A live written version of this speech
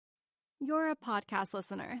You're a podcast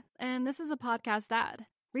listener, and this is a podcast ad.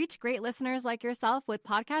 Reach great listeners like yourself with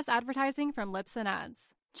podcast advertising from Libsyn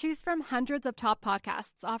Ads. Choose from hundreds of top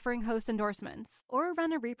podcasts offering host endorsements, or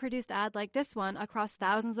run a reproduced ad like this one across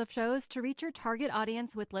thousands of shows to reach your target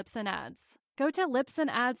audience with Libsyn Ads. Go to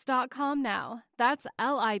libsynads.com now. That's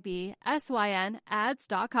LIBSYN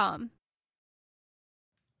ads.com.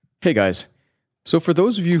 Hey guys. So for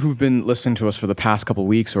those of you who've been listening to us for the past couple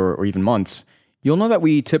weeks or even months, you'll know that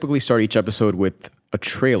we typically start each episode with a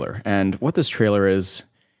trailer. And what this trailer is,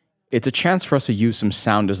 it's a chance for us to use some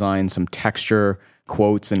sound design, some texture,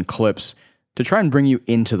 quotes, and clips to try and bring you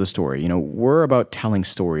into the story. You know, we're about telling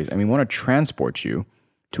stories, and we want to transport you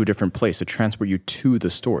to a different place, to transport you to the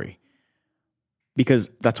story. Because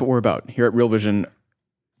that's what we're about. Here at Real Vision,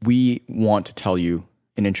 we want to tell you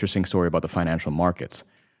an interesting story about the financial markets.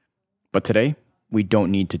 But today, we don't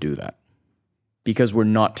need to do that. Because we're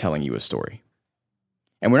not telling you a story.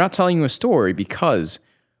 And we're not telling you a story because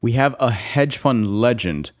we have a hedge fund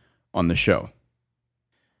legend on the show.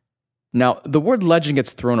 Now, the word legend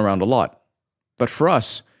gets thrown around a lot, but for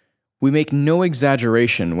us, we make no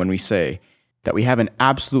exaggeration when we say that we have an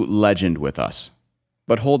absolute legend with us.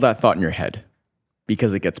 But hold that thought in your head,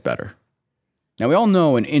 because it gets better. Now, we all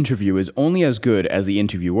know an interview is only as good as the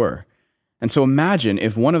interviewer. And so imagine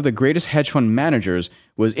if one of the greatest hedge fund managers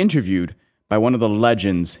was interviewed by one of the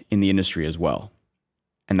legends in the industry as well.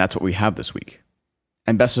 And that's what we have this week.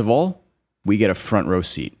 And best of all, we get a front row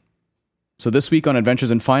seat. So this week on Adventures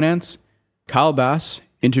in Finance, Kyle Bass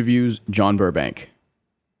interviews John Burbank.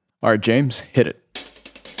 All right, James, hit it.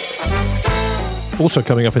 Also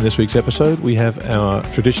coming up in this week's episode, we have our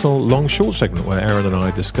traditional long-short segment where Aaron and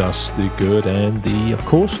I discuss the good and the, of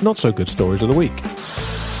course, not so good stories of the week.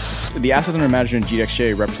 The assets under management in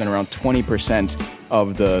GDXJ represent around 20%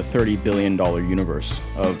 of the $30 billion universe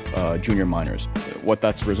of junior miners. What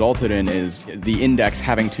that's resulted in is the index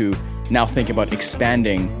having to now think about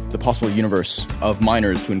expanding the possible universe of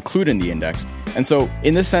miners to include in the index. And so,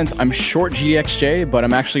 in this sense, I'm short GDXJ, but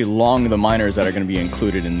I'm actually long the miners that are going to be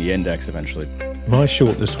included in the index eventually. My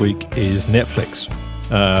short this week is Netflix,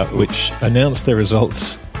 which announced their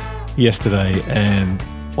results yesterday, and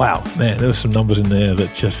wow, man, there were some numbers in there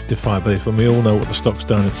that just defy belief. When we all know what the stock's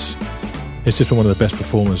done, it's just been one of the best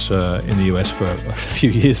performers in the US for a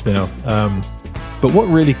few years now. But what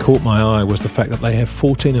really caught my eye was the fact that they have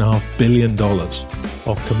 $14.5 billion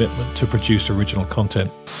of commitment to produce original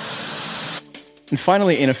content. And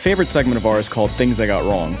finally, in a favorite segment of ours called Things I Got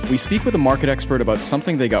Wrong, we speak with a market expert about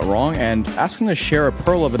something they got wrong and ask them to share a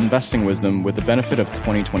pearl of investing wisdom with the benefit of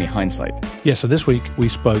 2020 hindsight. Yeah, so this week we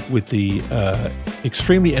spoke with the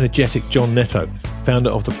extremely energetic John Netto,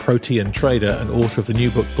 founder of The Protean Trader and author of the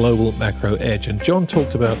new book Global Macro Edge. And John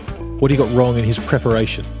talked about what he got wrong in his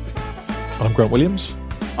preparation. I'm Grant Williams.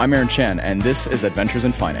 I'm Aaron Chan, and this is Adventures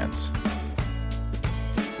in Finance.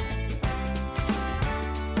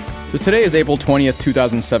 So today is April 20th,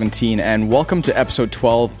 2017, and welcome to episode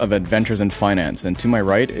 12 of Adventures in Finance. And to my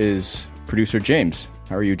right is producer James.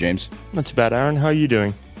 How are you, James? Not too bad, Aaron. How are you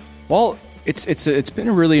doing? Well, it's been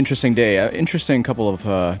a really interesting day. Interesting couple of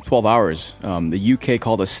 12 hours. The UK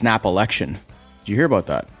called a snap election. Did you hear about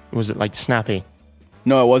that? Was it like snappy?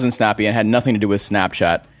 No, it wasn't snappy and had nothing to do with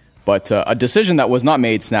Snapchat. But a decision that was not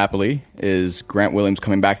made snappily is Grant Williams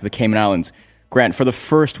coming back to the Cayman Islands. Grant, for the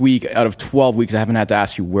first week out of 12 weeks, I haven't had to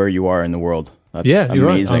ask you where you are in the world. That's amazing. You're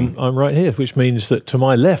right. I'm right here, which means that to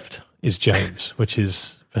my left is James, which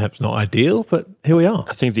is perhaps not ideal, but here we are.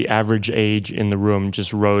 I think the average age in the room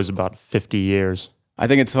just rose about 50 years. I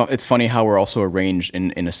think it's funny how we're also arranged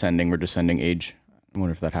in ascending or descending age. I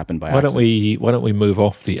wonder if that happened by accident. Why don't we move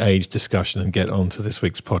off the age discussion and get on to this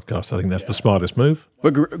week's podcast? I think that's the smartest move.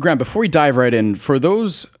 But Grant, before we dive right in, for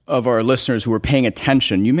those of our listeners who were paying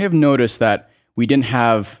attention, you may have noticed that we didn't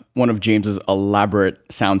have one of James's elaborate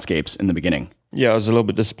soundscapes in the beginning. Yeah, I was a little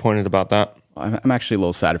bit disappointed about that. I'm actually a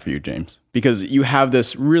little sad for you, James, because you have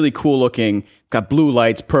this really cool looking, it's got blue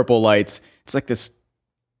lights, purple lights. It's like this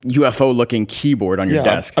UFO looking keyboard on your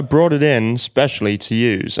desk. I brought it in specially to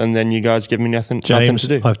use, and then you guys give me nothing James,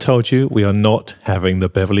 to do. I've told you we are not having the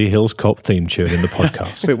Beverly Hills Cop theme tune in the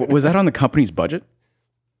podcast. Wait, was that on the company's budget?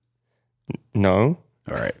 No.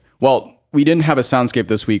 All right. Well, we didn't have a soundscape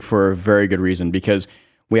this week for a very good reason, because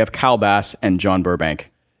we have Kyle Bass and John Burbank.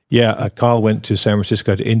 Yeah, Kyle went to San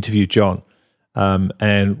Francisco to interview John.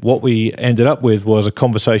 And what we ended up with was a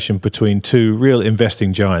conversation between two real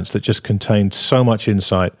investing giants that just contained so much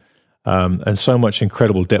insight and so much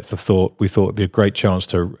incredible depth of thought. We thought it'd be a great chance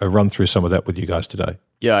to run through some of that with you guys today.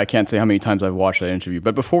 Yeah, I can't say how many times I've watched that interview.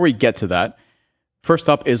 But before we get to that, first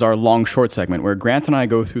up is our long short segment where Grant and I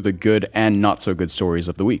go through the good and not so good stories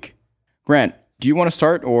of the week. Grant, do you want to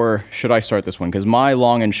start or should I start this one? Because my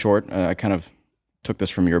long and short, I kind of took this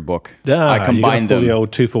from your book. I combined them. The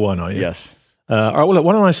old 2-for-1, are you? Yes. All right, well, look,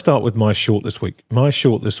 why don't I start with my short this week? My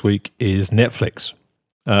short this week is Netflix,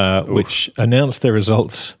 which announced their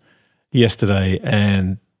results yesterday.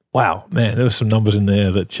 And wow, man, there were some numbers in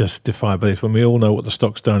there that just defy belief. When we all know what the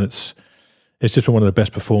stock's done, it's just been one of the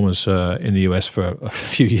best performers in the US for a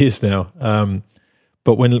few years now.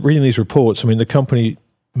 But when reading these reports, I mean, the company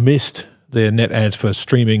missed their net ads for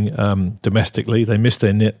streaming domestically. They missed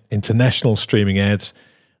their net international streaming ads.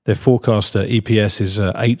 Their forecast EPS is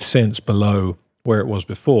 8 cents below where it was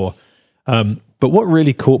before. But what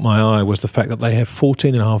really caught my eye was the fact that they have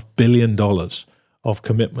 $14.5 billion of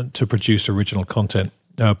commitment to produce original content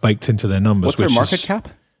baked into their numbers. What's their market cap?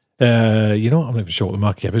 I'm not even sure what the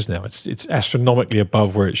market cap is now. It's astronomically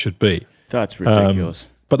above where it should be. That's ridiculous.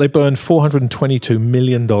 But they burned $422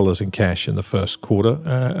 million in cash in the first quarter,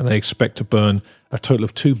 and they expect to burn a total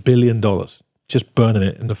of $2 billion, just burning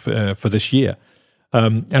it for this year.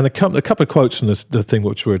 And a couple of quotes from the thing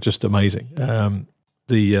which were just amazing. The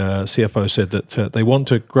CFO said that they want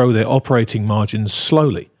to grow their operating margins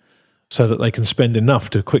slowly so that they can spend enough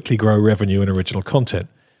to quickly grow revenue and original content.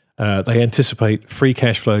 They anticipate free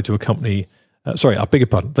cash flow to accompany... I beg your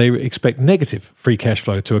pardon. They expect negative free cash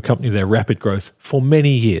flow to accompany their rapid growth for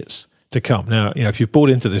many years to come. Now, if you've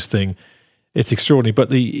bought into this thing, it's extraordinary.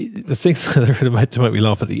 But the thing that had to make me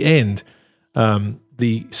laugh at the end,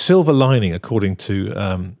 the silver lining, according to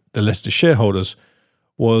the letter to shareholders,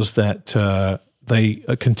 was that they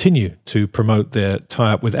continue to promote their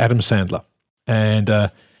tie-up with Adam Sandler.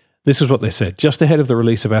 And this is what they said. Just ahead of the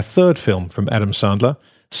release of our third film from Adam Sandler,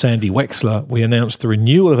 Sandy Wexler, we announced the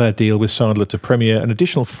renewal of our deal with Sandler to premiere an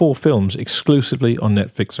additional 4 films exclusively on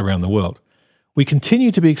Netflix around the world. We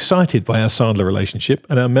continue to be excited by our Sandler relationship,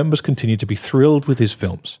 and our members continue to be thrilled with his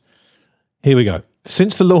films. Here we go.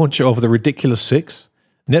 Since the launch of The Ridiculous Six,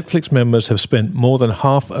 Netflix members have spent more than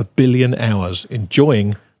 500 million hours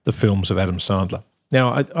enjoying the films of Adam Sandler.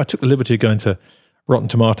 Now, I took the liberty of going to Rotten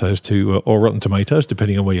Tomatoes or Rotten Tomatoes,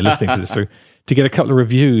 depending on where you're listening to this through, to get a couple of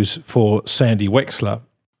reviews for Sandy Wexler.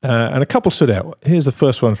 And a couple stood out. Here's the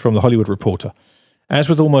first one from The Hollywood Reporter. As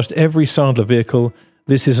with almost every Sandler vehicle,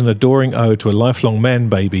 this is an adoring ode to a lifelong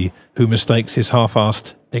man-baby who mistakes his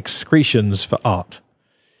half-assed excretions for art.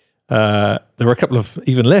 There were a couple of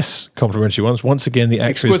even less complimentary ones. Once again, the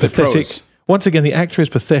actor is pathetic. Once again, the actor is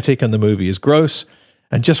pathetic and the movie is gross.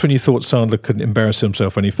 And just when you thought Sandler couldn't embarrass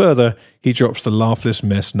himself any further, he drops the laughless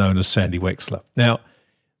mess known as Sandy Wexler. Now,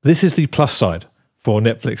 this is the plus side for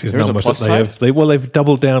Netflix's numbers that they have. They've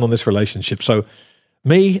doubled down on this relationship. So,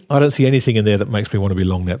 I don't see anything in there that makes me want to be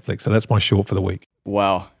long Netflix. So that's my short for the week.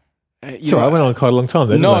 Wow. I went on quite a long time.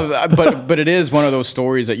 But it is one of those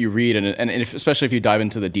stories that you read, and especially if you dive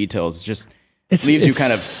into the details, it leaves you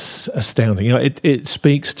kind of astounding. It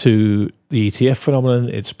speaks to the ETF phenomenon.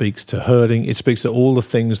 It speaks to herding. It speaks to all the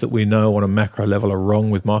things that we know on a macro level are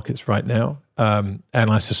wrong with markets right now. And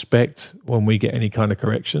I suspect when we get any kind of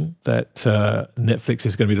correction that Netflix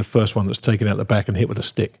is going to be the first one that's taken out the back and hit with a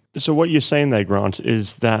stick. So what you're saying there, Grant,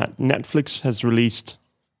 is that Netflix has released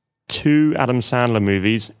 2 Adam Sandler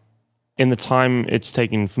movies in the time it's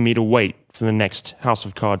taken for me to wait for the next House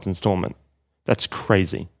of Cards installment. That's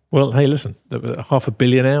crazy. Well, hey, listen, 500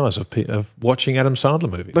 million hours of watching Adam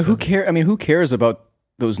Sandler movies. But who cares? I mean, who cares about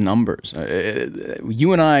those numbers?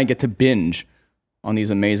 You and I get to binge on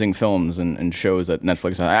these amazing films and shows that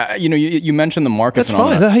Netflix has. You mentioned the markets. That's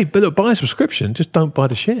fine. Hey, but look, buy a subscription. Just don't buy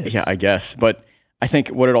the shares. Yeah, I guess. But I think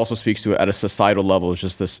what it also speaks to at a societal level is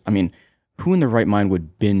just this. I mean, who in their right mind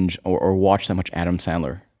would binge or watch that much Adam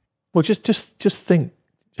Sandler? Well, just think,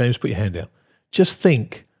 James, put your hand out. Just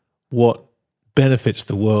think what benefits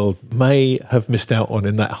the world may have missed out on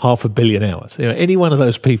in that 500 million hours. Any one of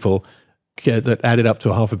those people that added up to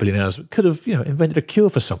 500 million hours could have, invented a cure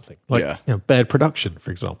for something, like bad production, for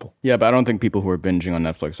example. Yeah, but I don't think people who are binging on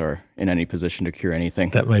Netflix are in any position to cure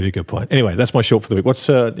anything. That may be a good point. Anyway, that's my short for the week. What's?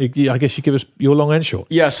 I guess you give us your long and short.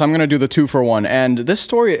 Yes, I'm going to do the 2-for-1. And this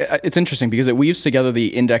story, it's interesting because it weaves together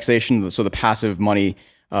the indexation, so the passive money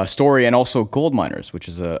story, and also gold miners, which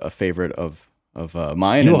is a favorite of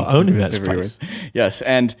mine. You are owning that space. Yes,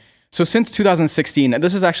 and so since 2016,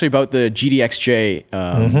 this is actually about the GDXJ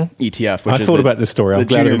ETF. Which I thought about this story. I'm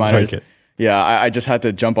glad I didn't take it. Yeah, I just had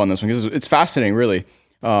to jump on this one because it's fascinating, really.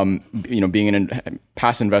 Being a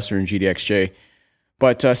past investor in GDXJ.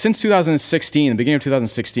 But since 2016, the beginning of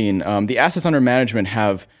 2016, the assets under management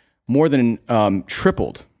have more than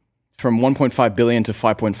tripled from 1.5 billion to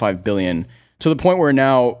 5.5 billion, to the point where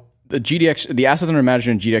now the assets under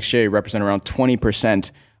management in GDXJ represent around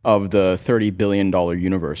 20% of the $30 billion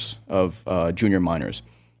universe of junior miners.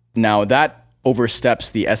 Now, that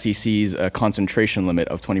oversteps the SEC's concentration limit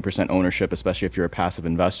of 20% ownership, especially if you're a passive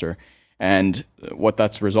investor. And what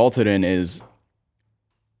that's resulted in is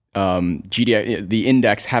GDX, the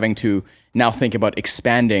index, having to now think about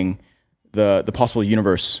expanding the possible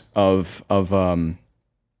universe of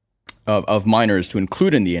miners to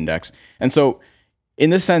include in the index. And so, in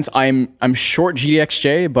this sense, I'm short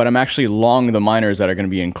GDXJ, but I'm actually long the miners that are going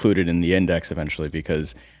to be included in the index eventually,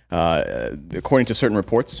 because according to certain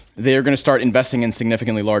reports, they're going to start investing in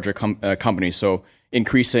significantly larger companies. So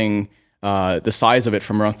increasing the size of it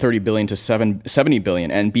from around 30 billion to 70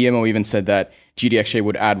 billion. And BMO even said that GDXJ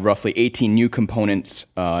would add roughly 18 new components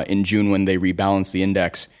in June when they rebalance the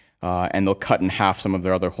index, and they'll cut in half some of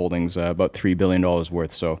their other holdings, about $3 billion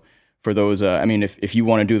worth. So for those, if you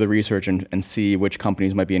want to do the research and see which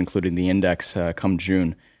companies might be included in the index come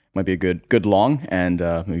June, might be a good long, and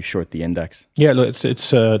maybe short the index. Yeah, look, it's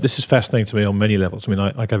this is fascinating to me on many levels. I mean,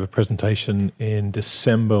 I gave a presentation in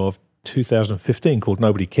December of 2015 called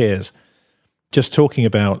Nobody Cares, just talking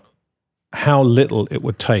about how little it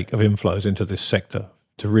would take of inflows into this sector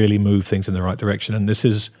to really move things in the right direction. And this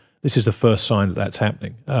is the first sign that that's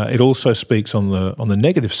happening. It also speaks on the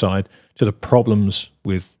negative side to the problems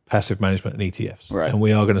with passive management and ETFs. Right. And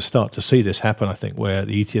we are going to start to see this happen, I think, where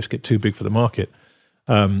the ETFs get too big for the market,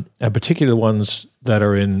 and particularly ones that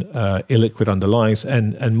are in illiquid underlyings,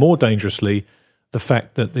 and more dangerously, the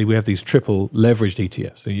fact that we have these triple leveraged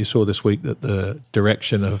ETFs. So you saw this week that the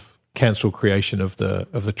direction of cancel creation of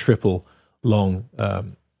the triple long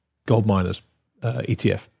gold miners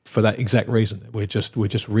ETF for that exact reason. We're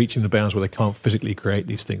just reaching the bounds where they can't physically create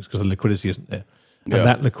these things because the liquidity isn't there. Yeah. And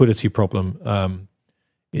that liquidity problem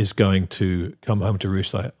is going to come home to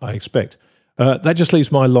roost, I expect. That just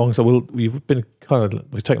leaves my long. So we've taken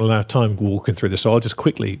a lot of time walking through this. So I'll just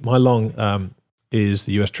quickly. My long is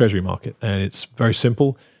the U.S. Treasury market, and it's very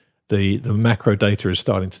simple. The macro data is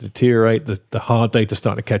starting to deteriorate. The hard data is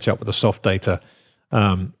starting to catch up with the soft data.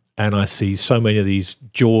 And I see so many of these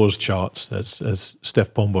jaws charts, as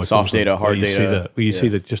Steph Bomboy soft data, hard data. You see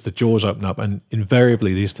that just the jaws open up, and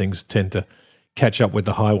invariably these things tend to catch up with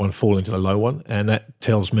the high one, fall into the low one, and that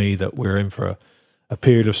tells me that we're in for a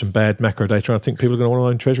period of some bad macro data. And I think people are going to want to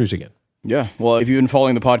own treasuries again. Yeah, well, if you've been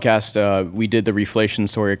following the podcast, we did the reflation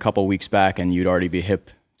story a couple of weeks back, and you'd already be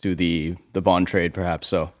hip to the bond trade, perhaps.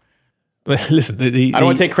 So. Listen, I don't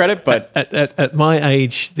want to take credit, but at my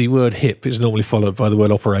age, the word hip is normally followed by the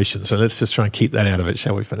word operation. So let's just try and keep that out of it,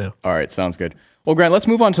 shall we, for now? All right, sounds good. Well, Grant, let's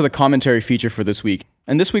move on to the commentary feature for this week.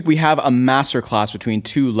 And this week we have a masterclass between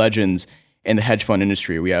two legends in the hedge fund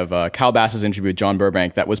industry. We have Kyle Bass's interview with John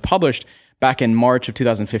Burbank that was published back in March of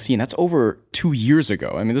 2015. That's over 2 years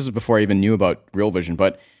ago. I mean, this is before I even knew about Real Vision,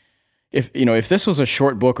 but if this was a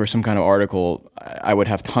short book or some kind of article, I would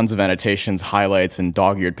have tons of annotations, highlights, and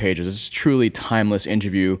dog-eared pages. It's a truly timeless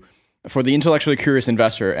interview for the intellectually curious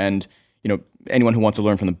investor and anyone who wants to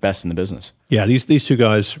learn from the best in the business. Yeah, these two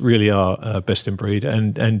guys really are best in breed,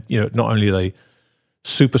 and not only are they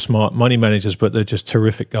super smart money managers, but they're just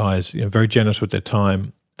terrific guys. Very generous with their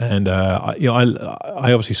time. And I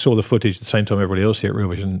obviously saw the footage at the same time everybody else here at Real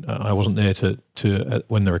Vision. I wasn't there to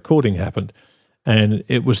when the recording happened. And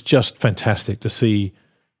it was just fantastic to see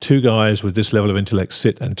two guys with this level of intellect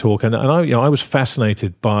sit and talk. And I was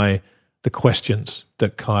fascinated by the questions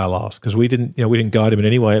that Kyle asked, because we didn't guide him in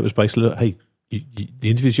any way. It was basically, hey, the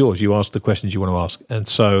interview's yours. You ask the questions you want to ask. And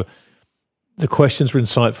so the questions were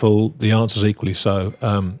insightful. The answers equally so.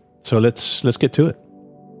 So let's get to it.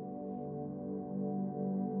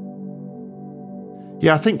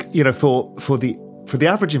 Yeah, I think for the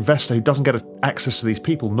average investor who doesn't get access to these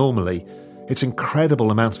people normally, it's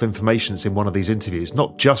incredible amounts of information that's in one of these interviews,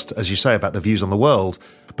 not just, as you say, about the views on the world,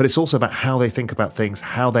 but it's also about how they think about things,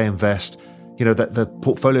 how they invest, the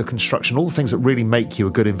portfolio construction, all the things that really make you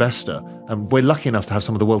a good investor. And we're lucky enough to have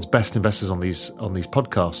some of the world's best investors on these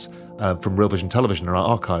podcasts from Real Vision Television in our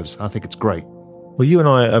archives. I think it's great. Well, you and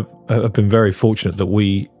I have been very fortunate that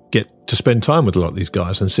we get to spend time with a lot of these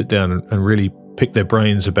guys and sit down and really pick their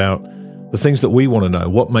brains about the things that we want to know,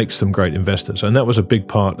 what makes them great investors. And that was a big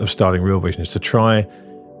part of starting Real Vision, is to try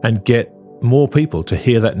and get more people to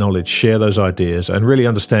hear that knowledge, share those ideas, and really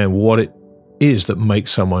understand what it is that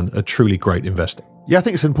makes someone a truly great investor. Yeah, I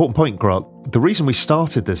think it's an important point, Grant. The reason we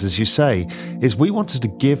started this, as you say, is we wanted to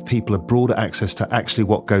give people a broader access to actually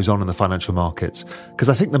what goes on in the financial markets. Because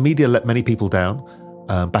I think the media let many people down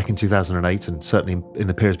back in 2008 and certainly in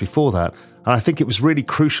the periods before that. And I think it was really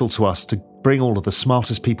crucial to us to bring all of the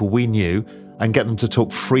smartest people we knew and get them to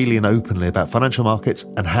talk freely and openly about financial markets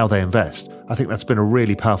and how they invest. I think that's been a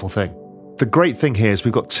really powerful thing. the great thing here is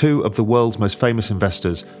we've got two of the world's most famous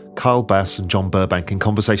investors, Kyle Bass and John Burbank, in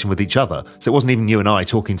conversation with each other. So it wasn't even you and I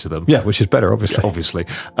talking to them. Yeah, which is better, obviously. Yeah, obviously.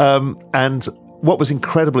 And what was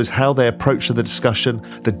incredible is how they approached the discussion,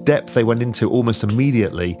 the depth they went into almost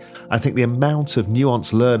immediately. I think the amount of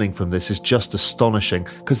nuanced learning from this is just astonishing,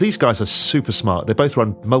 because these guys are super smart. They both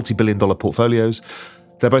run multi-billion-dollar portfolios.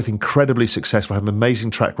 They're both incredibly successful, have amazing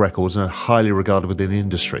track records, and are highly regarded within the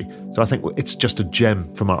industry. So I think it's just a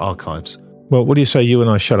gem from our archives. Well, what do you say you and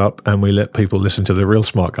I shut up and we let people listen to the real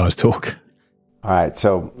smart guys talk? All right.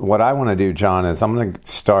 So what I want to do, John, is I'm going to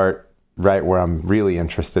start right where I'm really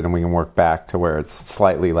interested, and we can work back to where it's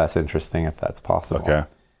slightly less interesting, if that's possible. Okay.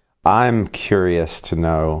 I'm curious to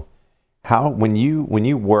know how, when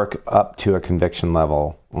you work up to a conviction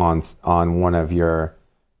level on one of your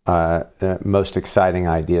most exciting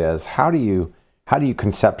ideas, how do you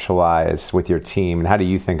conceptualize with your team, and how do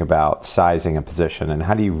you think about sizing a position, and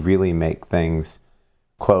how do you really make things,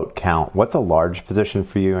 quote, count? What's a large position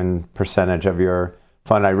for you in percentage of your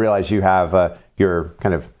fund? I realize you have your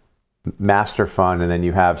kind of master fund, and then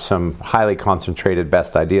you have some highly concentrated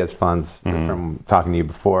best ideas funds from talking to you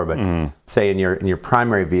before. But say in your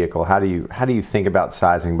primary vehicle, how do you think about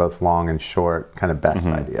sizing both long and short kind of best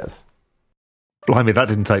ideas? Blimey, that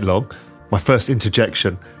didn't take long. My first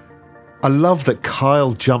interjection. I love that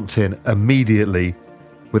Kyle jumped in immediately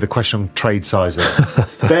with a question on trade sizing.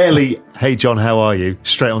 Barely, hey John, how are you?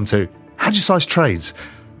 Straight on to, how do you size trades?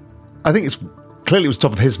 I think clearly it was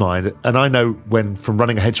top of his mind, and I know from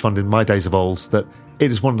running a hedge fund in my days of old that it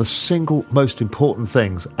is one of the single most important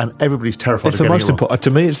things, and everybody's terrified it's of the getting most it wrong. important.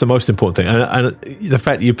 To me, it's the most important thing, and the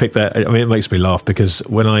fact that you picked that, I mean, it makes me laugh, because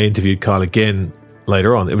when I interviewed Kyle again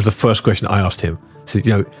later on, it was the first question I asked him. So,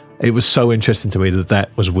 it was so interesting to me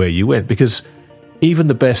that was where you went, because even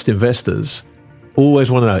the best investors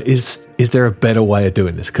always want to know, is there a better way of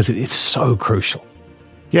doing this? Because it's so crucial.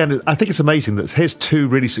 Yeah, and I think it's amazing that here's two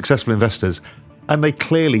really successful investors, and they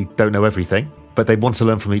clearly don't know everything, but they want to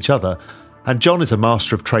learn from each other. And John is a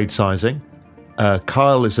master of trade sizing.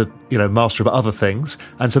 Kyle is a master of other things,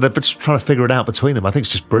 and so they're just trying to figure it out between them. I think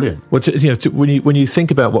it's just brilliant. Well, when you think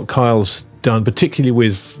about what Kyle's done, particularly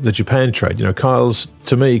with the Japan trade, Kyle's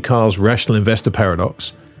rational investor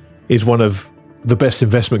paradox is one of the best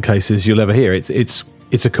investment cases you'll ever hear. It's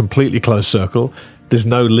a completely closed circle. There's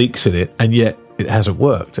no leaks in it, and yet it hasn't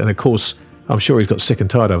worked. And of course, I'm sure he's got sick and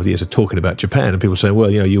tired over the years of talking about Japan and people saying, well,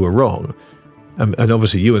 you were wrong. And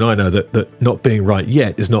obviously you and I know that not being right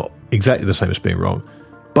yet is not exactly the same as being wrong.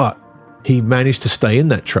 But he managed to stay in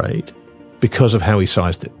that trade because of how he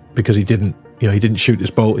sized it, because he didn't shoot his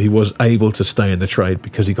bolt. He was able to stay in the trade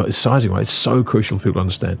because he got his sizing right. It's so crucial for people to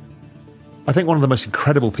understand. I think one of the most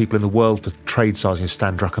incredible people in the world for trade sizing is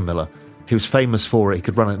Stan Druckenmiller. He was famous for it. He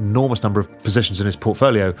could run an enormous number of positions in his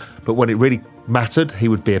portfolio, but when it really mattered, he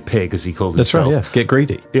would be a pig, as he called himself. That's right, yeah. Get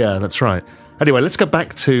greedy. Yeah, that's right. Anyway, let's go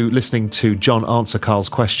back to listening to John answer Carl's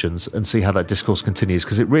questions and see how that discourse continues,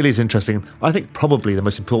 because it really is interesting. I think probably the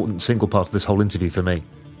most important single part of this whole interview for me.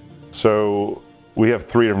 So we have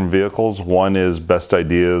three different vehicles. One is best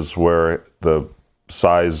ideas, where the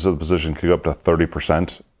size of the position could go up to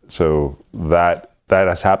 30%. So that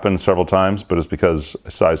has happened several times, but it's because I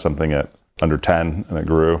sized something at under 10 and it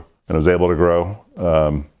grew and it was able to grow.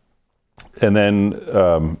 And then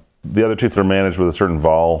the other two that are managed with a certain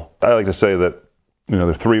vol. I like to say that there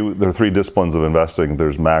are three disciplines of investing.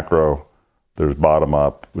 There's macro, there's bottom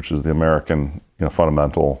up, which is the American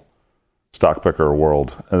fundamental stock picker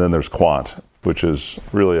world, and then there's quant, which is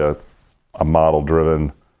really a model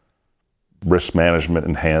driven, risk management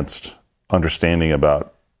enhanced understanding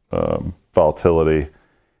about volatility,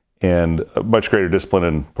 and a much greater discipline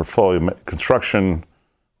in portfolio construction,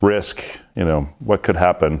 risk, what could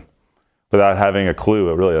happen, without having a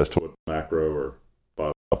clue really as to what macro or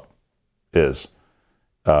bottom up is.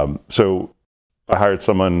 So I hired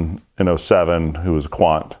someone in 2007 who was a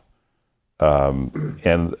quant,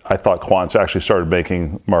 and I thought quants actually started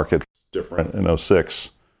making markets different in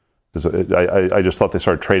 2006. I just thought they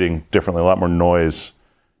started trading differently, a lot more noise,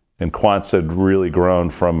 and quants had really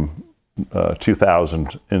grown from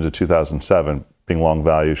 2000 into 2007, being long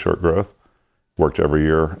value, short growth. Worked every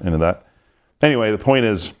year into that. Anyway, the point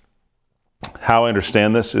is, how I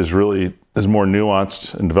understand this is more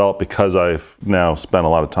nuanced and developed because I've now spent a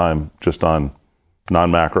lot of time just on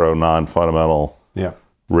non-macro, non-fundamental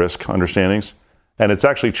risk understandings. And it's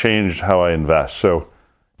actually changed how I invest. So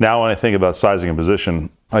now when I think about sizing a position,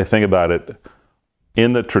 I think about it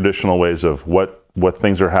in the traditional ways of what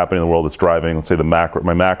things are happening in the world that's driving, let's say,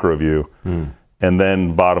 my macro view, and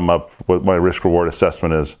then bottom up what my risk reward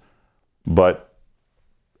assessment is. But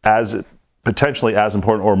as potentially as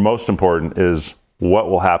important or most important is what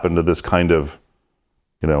will happen to this kind of,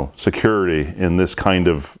 security in this kind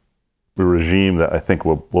of regime that I think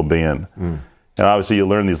we'll be in. And obviously you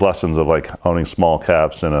learn these lessons of like owning small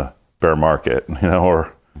caps in a bear market,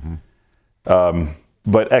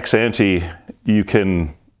 but ex ante, you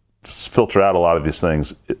can filter out a lot of these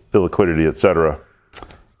things, illiquidity, et cetera.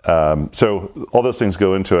 So all those things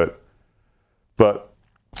go into it. But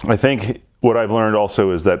I think what I've learned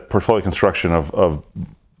also is that portfolio construction of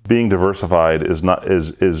being diversified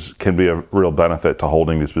can be a real benefit to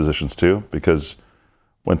holding these positions too, because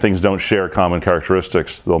when things don't share common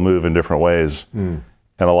characteristics, they'll move in different ways. And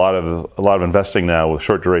a lot of investing now with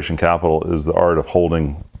short duration capital is the art of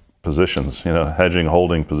holding positions, hedging,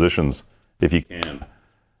 holding positions if you can,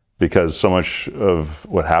 because so much of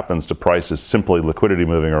what happens to price is simply liquidity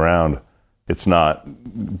moving around. It's not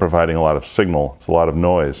providing a lot of signal. It's a lot of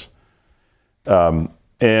noise.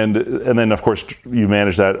 And then, of course, you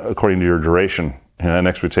manage that according to your duration and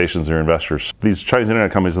expectations of your investors. These Chinese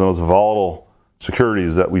internet companies are the most volatile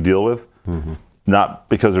securities that we deal with, not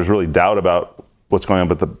because there's really doubt about what's going on,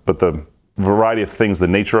 but the variety of things, the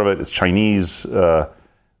nature of it is Chinese, the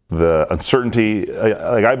uncertainty.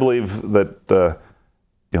 I believe that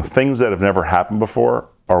things that have never happened before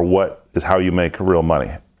is how you make real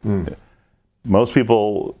money. Most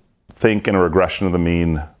people think in a regression of the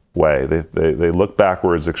mean way. They look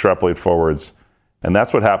backwards, extrapolate forwards, and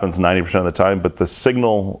that's what happens 90% of the time. But the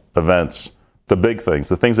signal events, the big things,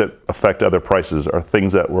 the things that affect other prices are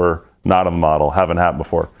things that were not in the model, haven't happened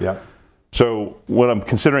before. Yeah. So when I'm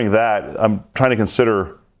considering that, I'm trying to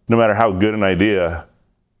consider no matter how good an idea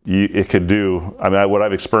it could do. I mean, what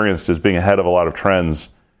I've experienced is being ahead of a lot of trends.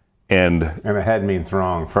 And ahead means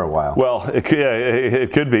wrong for a while. Well, it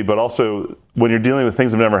could be, but also when you're dealing with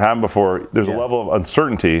things that have never happened before, there's a level of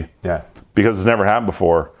uncertainty because it's never happened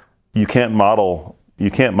before. You can't model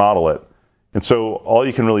it. And so all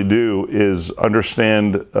you can really do is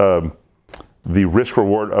understand the risk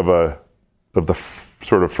reward of the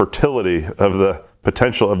sort of fertility of the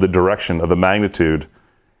potential of the direction of the magnitude.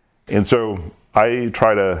 And so I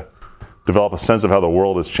try to develop a sense of how the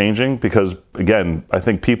world is changing because, again, I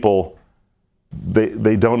think people,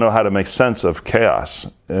 they don't know how to make sense of chaos.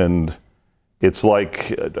 And it's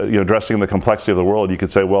like, addressing the complexity of the world, you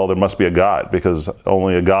could say, well, there must be a God because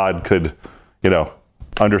only a God could,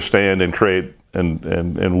 understand and create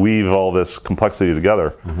and weave all this complexity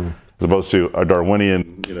together, as opposed to a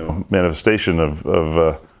Darwinian, manifestation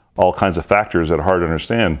of all kinds of factors that are hard to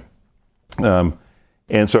understand.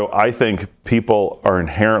 And so I think people are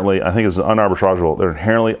inherently, I think it's unarbitrageable, they're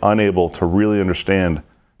inherently unable to really understand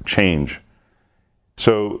change.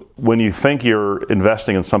 So when you think you're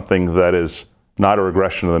investing in something that is not a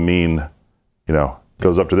regression of the mean,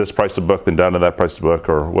 goes up to this price to book, then down to that price to book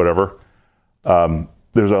or whatever,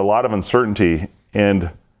 there's a lot of uncertainty,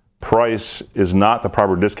 and price is not the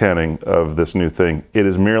proper discounting of this new thing. It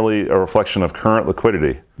is merely a reflection of current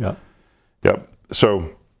liquidity. Yeah. Yep. So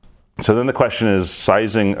then the question is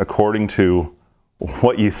sizing according to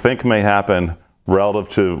what you think may happen relative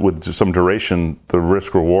to, with some duration, the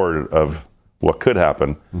risk reward of what could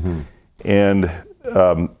happen. And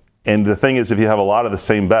the thing is, if you have a lot of the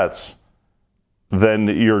same bets, then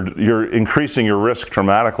you're increasing your risk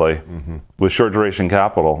dramatically with short duration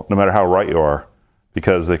capital, no matter how right you are,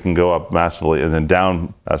 because they can go up massively and then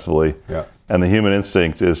down massively. Yeah. And the human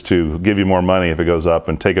instinct is to give you more money if it goes up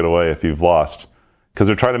and take it away if you've lost. Because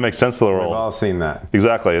they're trying to make sense of the world. We've all seen that.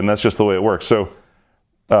 Exactly, and that's just the way it works. So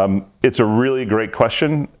it's a really great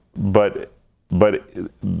question, but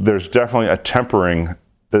there's definitely a tempering.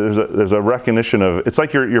 There's a recognition of, it's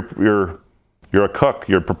like you're a cook.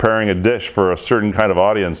 You're preparing a dish for a certain kind of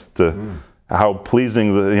audience to how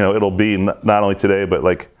pleasing it'll be not only today but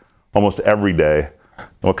like almost every day. And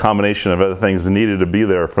what combination of other things needed to be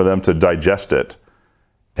there for them to digest it,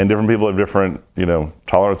 and different people have different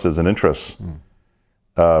tolerances and interests.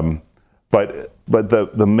 But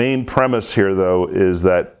the main premise here, though, is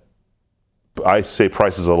that I say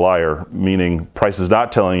price is a liar, meaning price is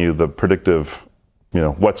not telling you the predictive,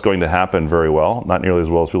 what's going to happen very well, not nearly as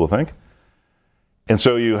well as people think. And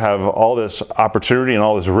so you have all this opportunity and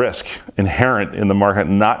all this risk inherent in the market,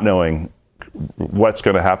 not knowing what's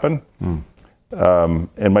going to happen.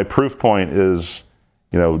 And my proof point is,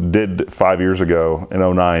 did 5 years ago in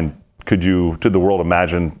 2009, did the world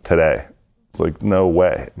imagine today? It's like, no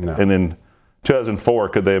way. No. And in 2004,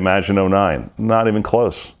 could they imagine 2009? Not even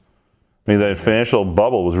close. I mean, the financial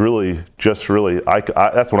bubble was that's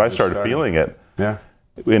when I started feeling it. Yeah.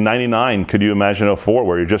 In 99, could you imagine 2004,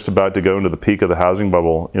 where you're just about to go into the peak of the housing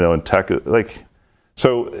bubble, in tech?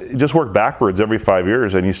 So just work backwards every 5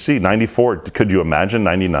 years and you see 94. Could you imagine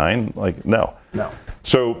 99? Like, no.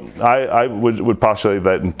 So I would postulate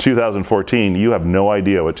that in 2014, you have no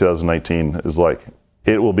idea what 2019 is like.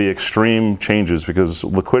 It will be extreme changes because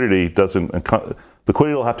liquidity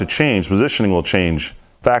will have to change, positioning will change,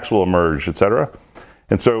 facts will emerge, etc.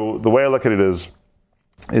 And so the way I look at it is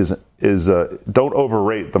don't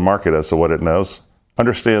overrate the market as to what it knows.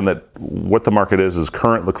 Understand that what the market is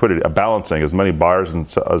current liquidity, a balancing as many buyers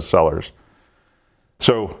as sellers.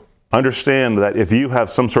 So understand that if you have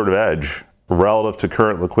some sort of edge relative to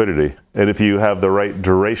current liquidity, and if you have the right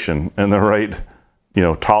duration and the right,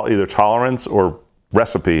 either tolerance or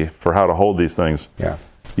recipe for how to hold these things,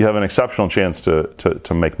 you have an exceptional chance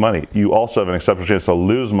to make money. You also have an exceptional chance to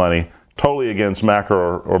lose money totally against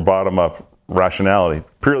macro or bottom-up rationality,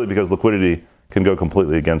 purely because liquidity can go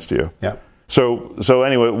completely against you. Yeah. So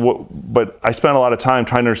anyway, but I spent a lot of time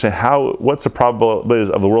trying to understand what's the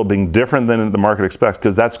probability of the world being different than the market expects,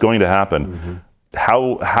 because that's going to happen. Mm-hmm.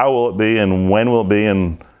 How will it be, and when will it be,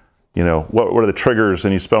 and what are the triggers?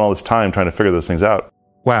 And you spend all this time trying to figure those things out.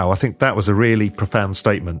 Wow, I think that was a really profound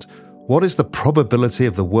statement. What is the probability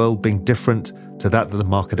of the world being different to that the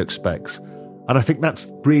market expects? And I think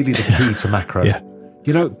that's really the key to macro. Yeah.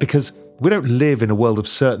 Because we don't live in a world of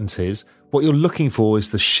certainties. What you're looking for is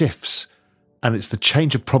the shifts, and it's the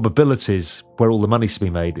change of probabilities where all the money's to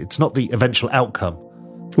be made. It's not the eventual outcome.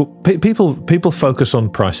 Well, people focus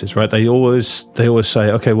on prices, right? They always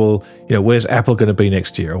say, okay, well, where's Apple going to be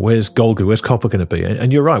next year? Or where's gold, where's copper going to be?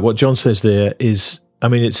 And you're right. What John says there is,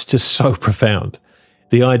 it's just so profound.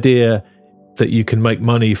 The idea that you can make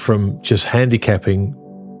money from just handicapping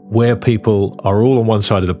where people are all on one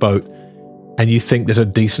side of the boat, and you think there's a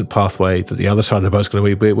decent pathway that the other side of the boat's going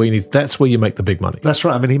to be where you need. That's where you make the big money. That's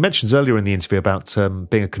right. He mentions earlier in the interview about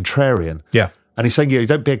being a contrarian. Yeah. And he's saying, you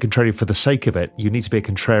don't be a contrarian for the sake of it. You need to be a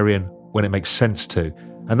contrarian when it makes sense to.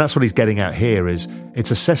 And that's what he's getting at here is it's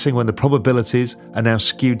assessing when the probabilities are now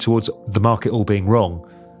skewed towards the market all being wrong,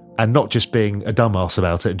 and not just being a dumbass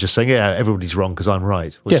about it and just saying, yeah, everybody's wrong because I'm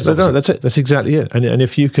right. Yeah, no, that's it. That's exactly it. And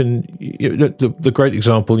if you can, the great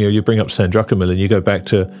example, you bring up Stan Druckenmiller and you go back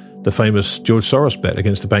to the famous George Soros bet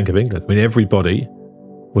against the Bank of England. Everybody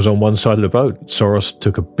was on one side of the boat. Soros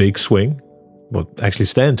took a big swing. Well, actually,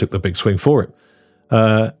 Stan took the big swing for it.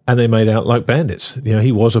 And they made out like bandits.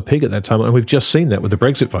 He was a pig at that time. And we've just seen that with the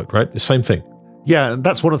Brexit vote, right? The same thing. Yeah, and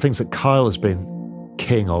that's one of the things that Kyle has been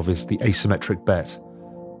king of is the asymmetric bet.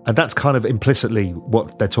 And that's kind of implicitly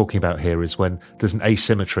what they're talking about here is when there's an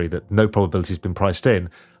asymmetry that no probability has been priced in.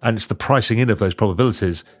 And it's the pricing in of those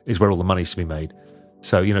probabilities is where all the money's to be made.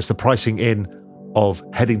 So, it's the pricing in of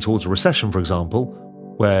heading towards a recession, for example,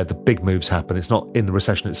 where the big moves happen. It's not in the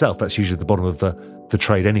recession itself. That's usually the bottom of the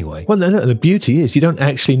trade anyway. Well, no, the beauty is you don't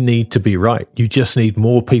actually need to be right. You just need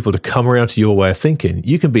more people to come around to your way of thinking.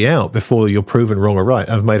 You can be out before you're proven wrong or right.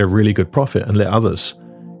 I've made a really good profit and let others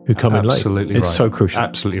who come in late. Absolutely It's right. so crucial.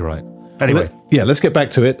 Absolutely right. Anyway. Let's get back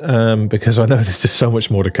to it because I know there's just so much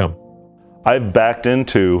more to come. I've backed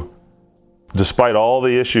into, despite all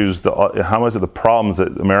the issues, how much of the problems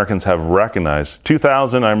that Americans have recognized.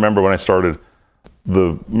 2000, I remember when I started,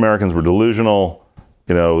 the Americans were delusional.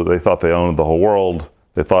 They thought they owned the whole world.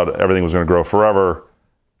 They thought everything was going to grow forever.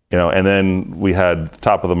 And then we had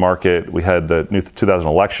top of the market. We had the new 2000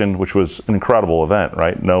 election, which was an incredible event,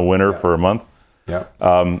 right? No winner for a month. Yeah.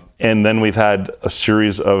 And then we've had a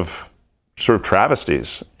series of sort of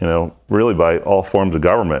travesties, really by all forms of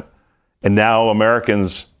government. And now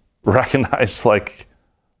Americans recognize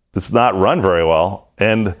it's not run very well.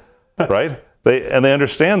 And right? They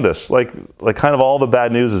understand this. Like kind of all the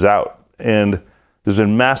bad news is out. And there's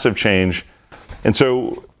been massive change. And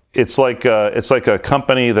so it's like a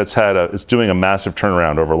company that's it's doing a massive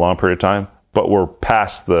turnaround over a long period of time, but we're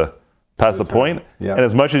past the point. Yeah. And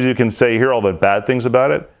as much as you can hear all the bad things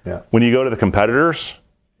about it, when you go to the competitors,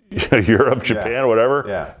 Europe, Japan, whatever,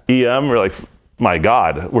 EM, we're like, my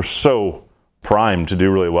God, we're so primed to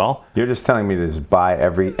do really well. You're just telling me to just buy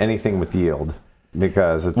anything with yield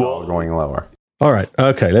because it's all going lower. All right.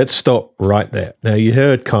 Okay. Let's stop right there. Now, you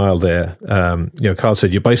heard Kyle there. Kyle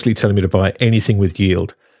said, you're basically telling me to buy anything with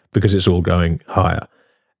yield because it's all going higher.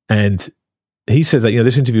 And he said that,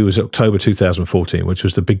 this interview was October 2014, which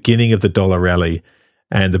was the beginning of the dollar rally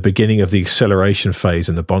and the beginning of the acceleration phase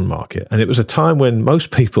in the bond market. And it was a time when most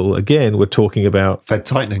people, again, were talking about Fed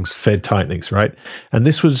tightenings, right? And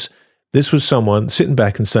this was someone sitting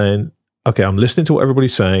back and saying, okay, I'm listening to what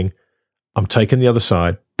everybody's saying. I'm taking the other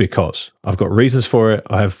side because I've got reasons for it.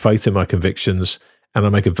 I have faith in my convictions and I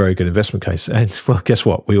make a very good investment case. And well, guess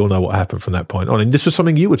what? We all know what happened from that point on. And this was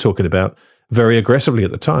something you were talking about very aggressively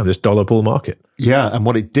at the time, this dollar bull market. Yeah, and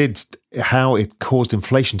what it did, how it caused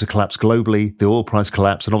inflation to collapse globally, the oil price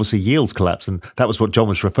collapsed, and obviously yields collapsed. And that was what John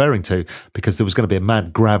was referring to, because there was going to be a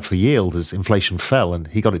mad grab for yield as inflation fell, and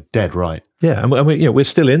he got it dead right. Yeah, and we're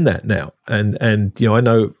still in that now. And I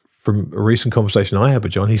know from a recent conversation I had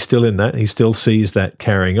with John, he's still in that. He still sees that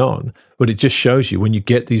carrying on. But it just shows you, when you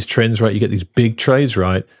get these trends right, you get these big trades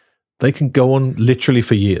right, they can go on literally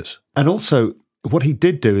for years. And also, what he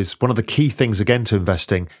did do is one of the key things, again, to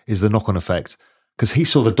investing is the knock-on effect, because he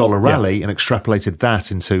saw the dollar rally and extrapolated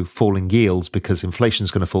that into falling yields because inflation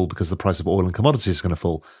is going to fall because the price of oil and commodities is going to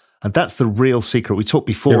fall. And that's the real secret. We talked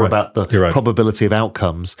before about the probability of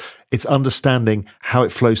outcomes. It's understanding how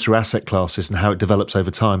it flows through asset classes and how it develops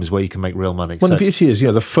over time is where you can make real money. Well, the beauty is,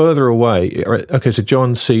 the further away, okay, so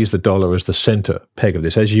John sees the dollar as the center peg of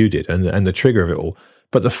this, as you did, and the trigger of it all.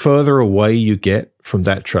 But the further away you get from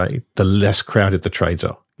that trade, the less crowded the trades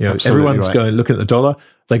are. Everyone's going, looking at the dollar,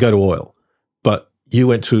 they go to oil. But you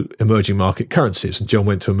went to emerging market currencies and John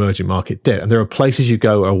went to emerging market debt. And there are places you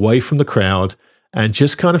go away from the crowd and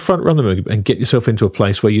just kind of front run them and get yourself into a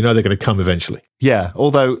place where they're going to come eventually. Yeah,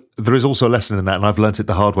 although there is also a lesson in that, and I've learnt it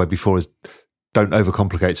the hard way before, is don't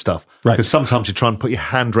overcomplicate stuff. Right. Because sometimes you try and put your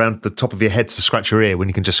hand around the top of your head to scratch your ear when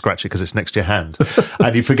you can just scratch it because it's next to your hand.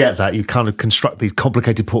 And you forget that. You kind of construct these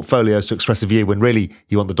complicated portfolios to express a view when really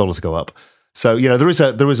you want the dollar to go up. So, there is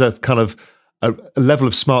a kind of a level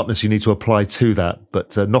of smartness you need to apply to that,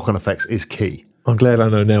 but knock-on effects is key. I'm glad I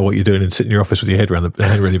know now what you're doing and sitting in your office with your head around the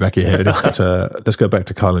hand around the back of your head. Let's go back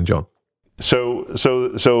to Kyle and John.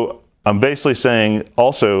 So I'm basically saying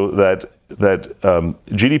also that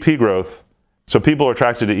GDP growth. So people are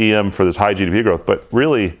attracted to EM for this high GDP growth, but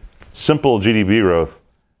really simple GDP growth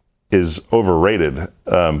is overrated.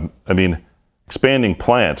 Expanding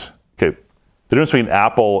plant. Okay, the difference between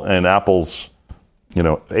Apple and Apple's,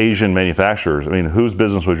 Asian manufacturers. Whose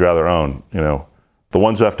business would you rather own? The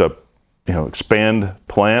ones who have to, expand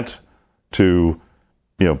plant to,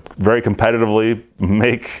 very competitively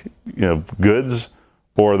make, goods,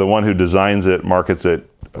 or the one who designs it, markets it,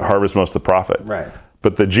 harvests most of the profit. Right.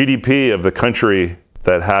 But the GDP of the country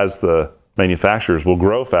that has the manufacturers will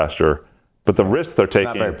grow faster, but the risk they're taking.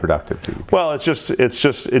 It's not very productive GDP. Well, it's just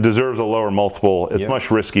it deserves a lower multiple. It's much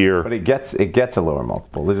riskier. But it gets a lower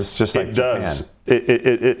multiple. It's just like Japan.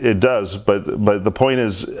 It does. But the point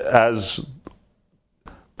is, as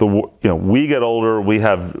we get older, we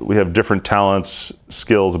have different talents,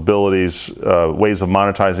 skills, abilities, ways of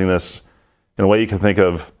monetizing this. In a way, you can think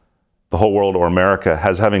of the whole world or America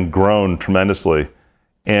as having grown tremendously.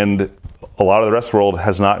 And a lot of the rest of the world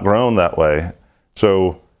has not grown that way.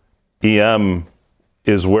 So EM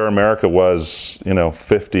is where America was,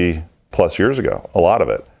 50 plus years ago, a lot of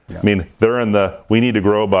it. Yeah. They're in we need to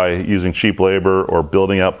grow by using cheap labor or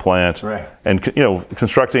building out plant and,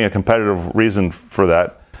 constructing a competitive reason for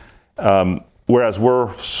that. Whereas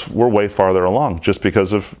we're way farther along just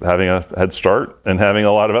because of having a head start and having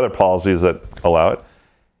a lot of other policies that allow it.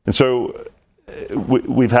 And so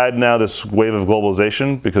we've had now this wave of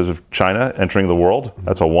globalization because of China entering the world.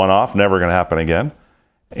 That's a one-off, never going to happen again.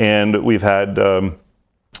 And we've had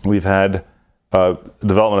development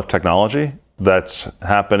of technology that's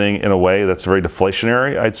happening in a way that's very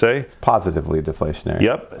deflationary, I'd say. It's positively deflationary.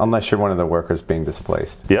 Yep. Unless you're one of the workers being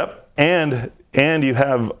displaced. Yep. And you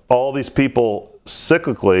have all these people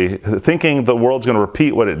cyclically thinking the world's going to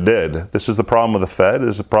repeat what it did. This is the problem with the Fed.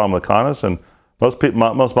 This is the problem with economists and most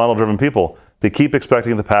model-driven people. They keep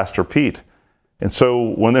expecting the past to repeat. And so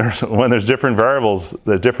when there's different variables,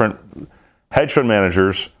 the different hedge fund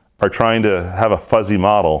managers are trying to have a fuzzy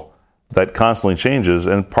model that constantly changes,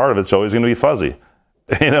 and part of it's always going to be fuzzy.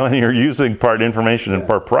 And you're using part information and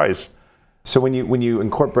part price. So when you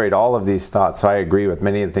incorporate all of these thoughts, so I agree with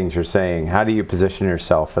many of the things you're saying, how do you position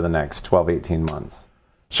yourself for the next 12, 18 months?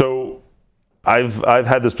 So I've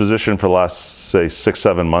had this position for the last, say,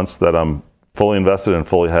 6-7 months that I'm fully invested and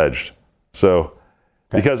fully hedged. So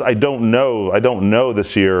because I don't know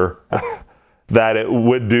this year that it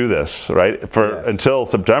would do this, right? Until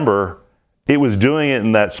September, it was doing it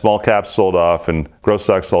in that small caps sold off and growth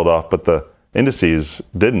stocks sold off, but the indices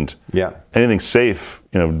didn't. Yeah. Anything safe,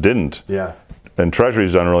 didn't. Yeah. And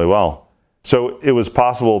Treasury's done really well. So it was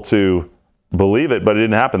possible to believe it, but it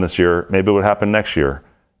didn't happen this year. Maybe it would happen next year.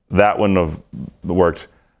 That wouldn't have worked.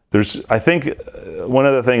 I think one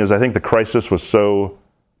other thing is I think the crisis was so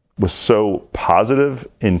positive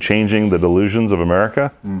in changing the delusions of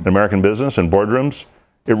America, American business and boardrooms.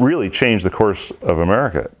 It really changed the course of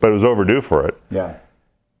America, but it was overdue for it. Yeah.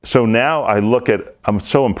 So now I'm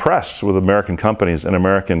so impressed with American companies and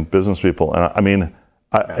American business people. And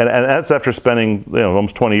And that's after spending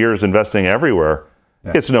almost 20 years investing everywhere.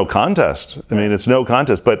 Yeah. It's no contest. I mean, it's no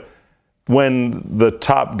contest. But when the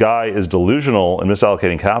top guy is delusional and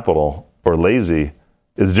misallocating capital or lazy,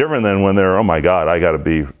 it's different than when they're, oh my God, I got to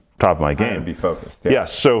be top of my game. I gotta be focused. Yeah.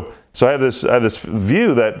 Yes. So I have this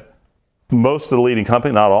view that most of the leading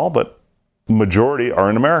companies, not all, but majority are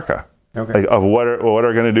in America. Okay. Of what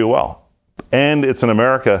are going to do well, and it's in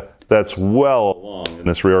America that's well along in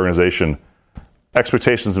this reorganization.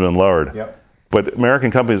 Expectations have been lowered. Yep. But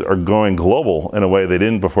American companies are going global in a way they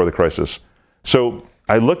didn't before the crisis. So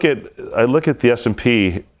I look at the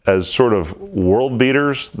S&P as sort of world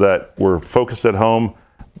beaters that were focused at home,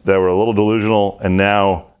 that were a little delusional, and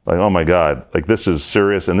now like, oh my God, like this is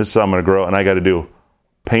serious, and this is how I'm going to grow, and I got to do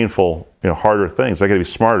painful, harder things. I got to be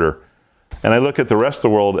smarter. And I look at the rest of the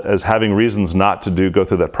world as having reasons not to go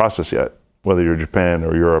through that process yet, whether you're Japan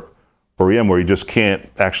or Europe or EM, where you just can't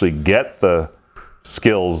actually get the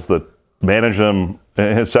skills that manage them,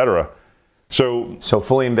 et cetera. So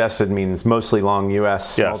fully invested means mostly long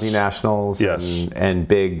U.S. multinationals and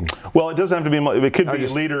big. Well, it doesn't have to be. It could be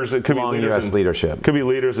leaders. It could be leaders U.S. leadership. It could be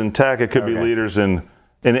leaders in tech. It could be leaders in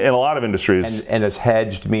a lot of industries. And does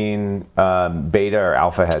hedged mean beta or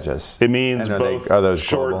alpha hedges? It means both. Are those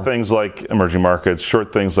short global? Things like emerging markets,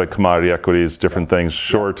 short things like commodity equities, different things.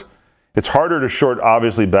 Short. It's harder to short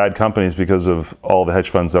obviously bad companies because of all the hedge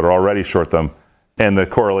funds that are already short them and the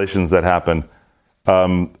correlations that happen.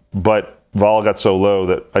 But vol got so low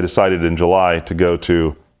that I decided in July to go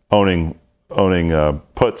to owning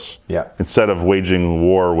puts instead of waging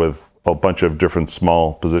war with a bunch of different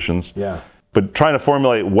small positions. Yeah. But trying to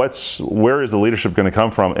formulate where is the leadership going to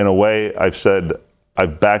come from? In a way, I've said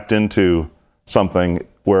I've backed into something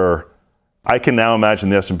where I can now imagine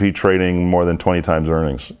the S&P trading more than 20 times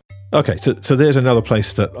earnings. Okay, so there's another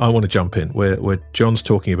place that I want to jump in, where John's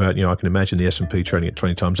talking about, I can imagine the S&P trading at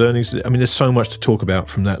 20 times earnings. I mean, there's so much to talk about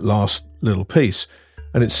from that last little piece.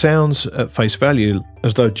 And it sounds at face value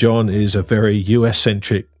as though John is a very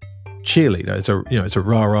US-centric cheerleader. It's a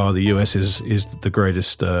rah-rah, the US is the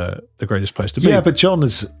greatest place to be. Yeah, but John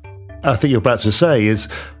is, I think you're about to say, is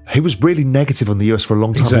he was really negative on the US for a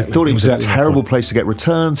long time. Exactly. He thought it was a terrible place to get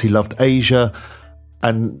returns. He loved Asia.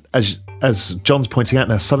 And as John's pointing out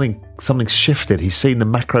now, something's shifted. He's seen the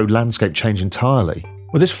macro landscape change entirely.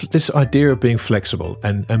 Well, this idea of being flexible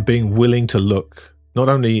and being willing to look not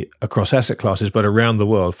only across asset classes but around the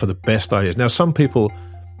world for the best ideas. Now, some people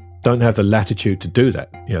don't have the latitude to do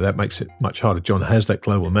that. That makes it much harder. John has that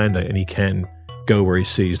global mandate and he can go where he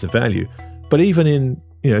sees the value. But even in,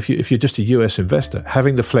 if you're just a US investor,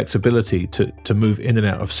 having the flexibility to move in and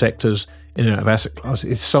out of sectors, in and out of asset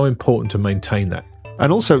classes, it's so important to maintain that.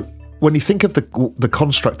 And also, when you think of the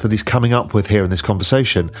construct that he's coming up with here in this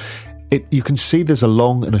conversation, you can see there's a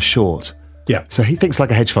long and a short. Yeah. So he thinks like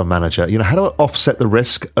a hedge fund manager. How do I offset the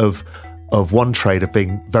risk of one trade of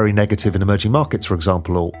being very negative in emerging markets, for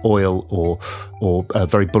example, or oil, or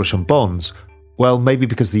very bullish on bonds? Well, maybe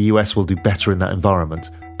because the US will do better in that environment,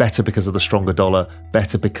 better because of the stronger dollar,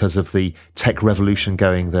 better because of the tech revolution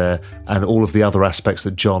going there, and all of the other aspects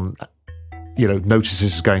that John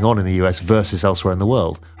notices is going on in the US versus elsewhere in the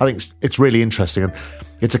world. I think it's really interesting, and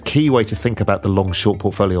it's a key way to think about the long-short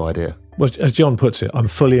portfolio idea. Well, as John puts it, I'm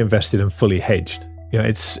fully invested and fully hedged.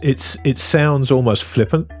 It sounds almost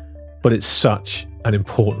flippant, but it's such an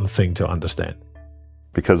important thing to understand.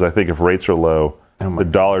 Because I think if rates are low, the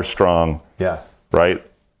dollar's strong, right?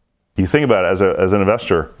 You think about it as an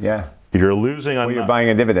investor. Yeah. If you're losing on, you're buying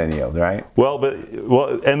a dividend yield, right? Well,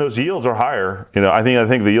 and those yields are higher. I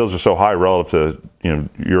think the yields are so high relative to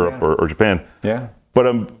Europe or Japan. Yeah.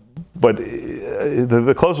 But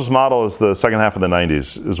the closest model is the second half of the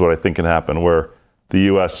 90s is what I think can happen, where the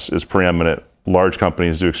U.S. is preeminent. Large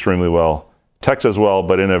companies do extremely well. Tech does well,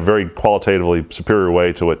 but in a very qualitatively superior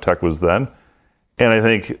way to what tech was then. And I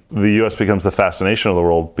think the U.S. becomes the fascination of the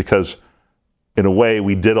world because, in a way,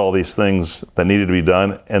 we did all these things that needed to be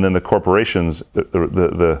done, and then the corporations,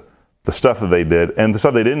 the stuff that they did and the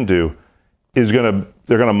stuff they didn't do, they're going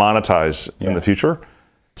to monetize in the future.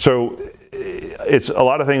 So it's a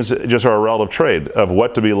lot of things just are a relative trade of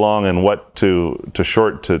what to be long and what to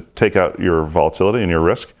short to take out your volatility and your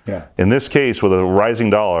risk. Yeah. In this case, with a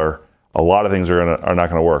rising dollar, a lot of things are not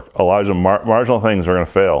going to work. A lot of marginal things are going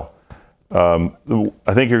to fail.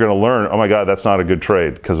 I think you're going to learn, oh my God, that's not a good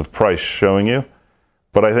trade because of price showing you.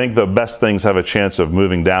 But I think the best things have a chance of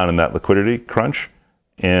moving down in that liquidity crunch.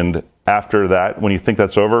 And after that, when you think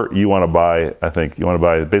that's over, you want to buy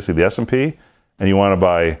basically the S&P, and you want to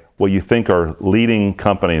buy what you think are leading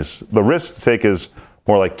companies. The risk to take is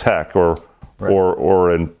more like tech or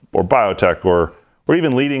biotech or or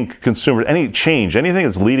even leading consumer, anything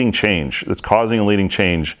that's leading change, that's causing a leading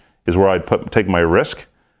change is where I'd take my risk.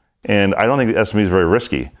 And I don't think the S&P is very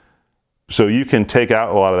risky. So you can take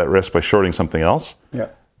out a lot of that risk by shorting something else. Yeah.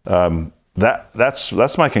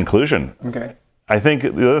 That's my conclusion. Okay. I think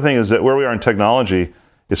the other thing is that where we are in technology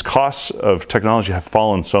is costs of technology have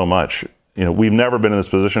fallen so much. We've never been in this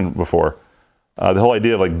position before. The whole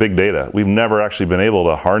idea of like big data, we've never actually been able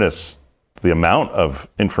to harness the amount of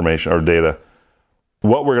information or data.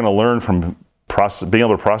 What we're going to learn from being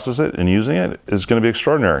able to process it and using it is going to be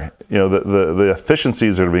extraordinary. The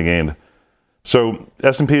efficiencies that are being gained. So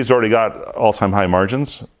S&P has already got all-time high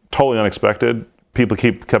margins, totally unexpected. People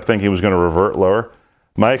kept thinking it was going to revert lower.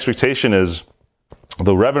 My expectation is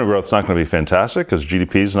the revenue growth is not going to be fantastic because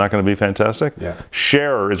GDP is not going to be fantastic. Yeah.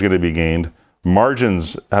 Share is going to be gained.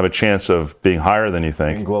 Margins have a chance of being higher than you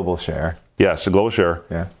think. And global share. Yes, a global share.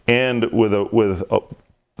 Yeah. And with a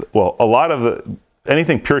lot of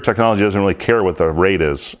anything pure technology doesn't really care what the rate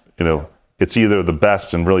is. It's either the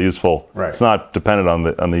best and really useful. Right. It's not dependent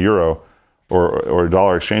on the euro or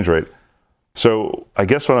dollar exchange rate. So I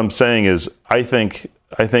guess what I'm saying is I think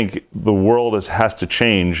the world has to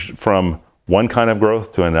change from one kind of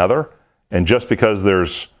growth to another. And just because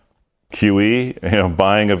there's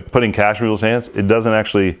QE, putting cash in people's hands, it doesn't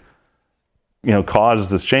actually cause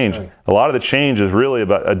this change. Right. A lot of the change is really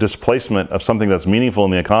about a displacement of something that's meaningful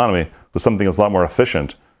in the economy with something that's a lot more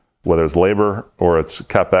efficient, whether it's labor or it's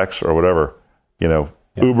CapEx or whatever.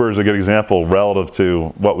 Uber is a good example relative to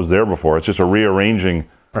what was there before. It's just a rearranging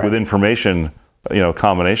with information,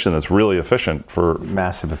 combination that's really efficient for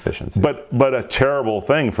massive efficiency. But a terrible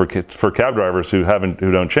thing for cab drivers who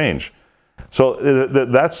don't change. So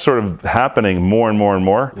that's sort of happening more and more and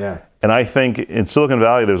more. Yeah. And I think in Silicon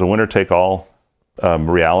Valley there's a winner-take-all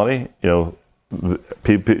reality.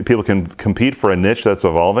 People can compete for a niche that's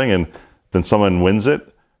evolving, and then someone wins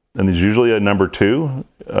it, and there's usually a number two,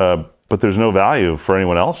 but there's no value for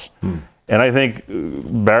anyone else. And I think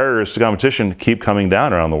barriers to competition keep coming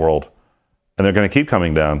down around the world, and they're going to keep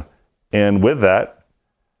coming down. And with that,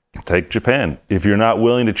 take Japan. If you're not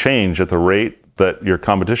willing to change at the rate that your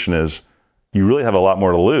competition is, you really have a lot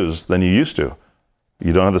more to lose than you used to.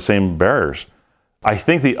 You don't have the same barriers. I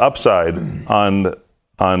think the upside on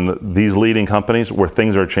these leading companies where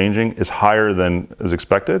things are changing is higher than is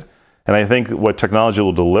expected. And I think what technology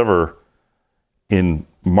will deliver in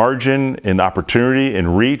margin, in opportunity,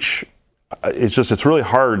 in reach, it's really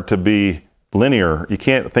hard to be linear. You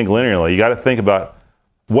can't think linearly. You got to think about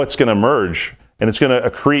what's going to emerge, and it's going to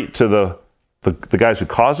accrete to the guys who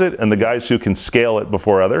cause it and the guys who can scale it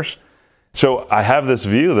before others. So I have this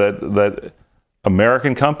view that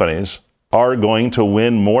American companies are going to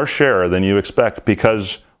win more share than you expect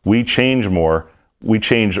because we change more, we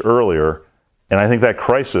change earlier, and I think that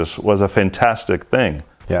crisis was a fantastic thing,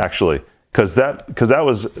 actually, because that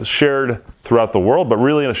was shared throughout the world, but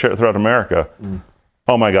really shared throughout America.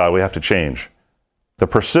 Oh my God, we have to change. The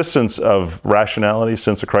persistence of rationality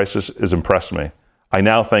since the crisis has impressed me. I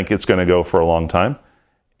now think it's going to go for a long time.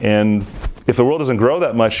 And if the world doesn't grow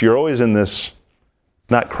that much, you're always in this,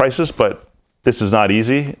 not crisis, but this is not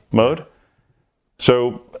easy mode.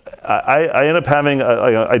 So I end up having,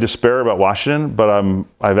 I despair about Washington, but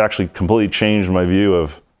I've actually completely changed my view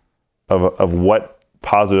of what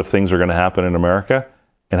positive things are going to happen in America.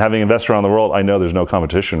 And having invested around the world, I know there's no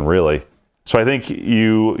competition really. So I think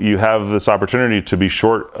you have this opportunity to be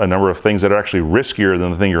short a number of things that are actually riskier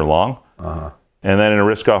than the thing you're long. And then in a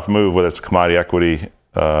risk-off move, whether it's commodity equity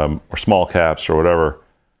or small caps or whatever,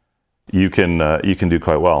 you can do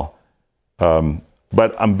quite well.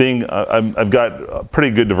 But I've got a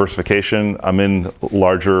pretty good diversification. I'm in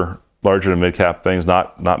larger to mid-cap things,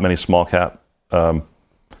 not many small cap. I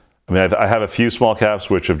have a few small caps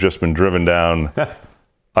which have just been driven down.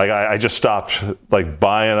 I just stopped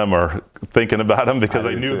buying them or thinking about them because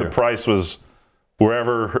I knew the price was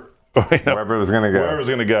wherever wherever it was going to go. Wherever it was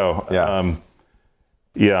going to go.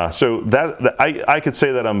 Yeah. So that I could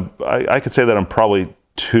say that I'm probably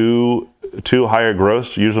too higher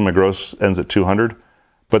gross. Usually my gross ends at 200,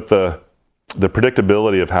 but the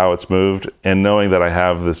predictability of how it's moved and knowing that I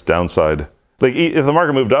have this downside, if the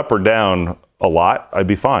market moved up or down a lot, I'd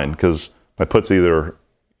be fine because my puts either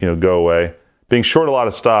go away. Being short a lot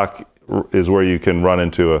of stock is where you can run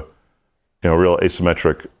into a real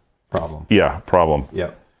asymmetric problem. Problem.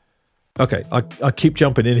 Yeah. Okay, I keep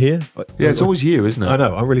jumping in here. Yeah, it's always you, isn't it? I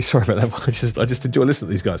know. I'm really sorry about that. I just enjoy listening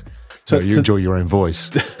to these guys. So you enjoy your own voice.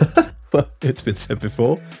 Well, it's been said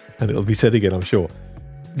before, and it'll be said again, I'm sure.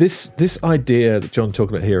 This idea that John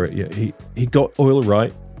talked about here, he got oil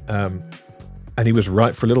right, and he was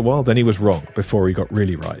right for a little while. Then he was wrong before he got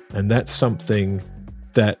really right, and that's something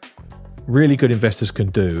that really good investors can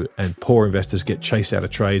do, and poor investors get chased out of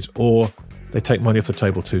trades, or they take money off the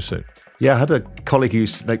table too soon. Yeah, I had a colleague who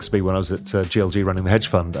used to sit next to me when I was at GLG running the hedge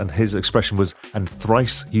fund, and his expression was, "And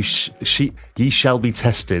thrice ye shall be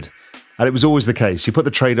tested." And it was always the case. You put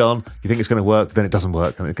the trade on, you think it's going to work, then it doesn't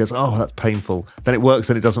work. And it goes, oh, that's painful. Then it works,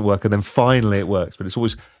 then it doesn't work. And then finally it works. But it's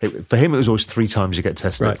always, for him, it was always 3 times you get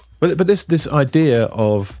tested. Right. But this idea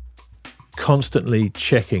of constantly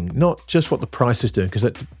checking, not just what the price is doing, because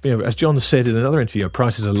as John said in another interview,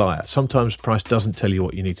 price is a liar. Sometimes price doesn't tell you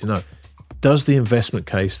what you need to know. Does the investment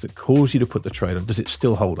case that caused you to put the trade on, does it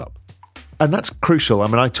still hold up? And that's crucial. I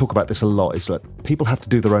mean, I talk about this a lot. It's like people have to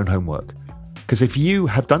do their own homework. Because if you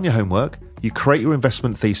have done your homework, you create your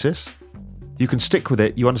investment thesis, you can stick with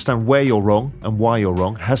it, you understand where you're wrong and why you're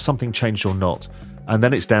wrong, has something changed or not? And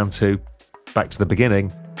then it's down to, back to the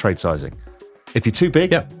beginning, trade sizing. If you're too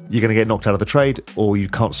big, you're going to get knocked out of the trade, or you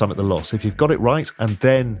can't stomach the loss. If you've got it right and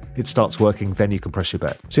then it starts working, then you can press your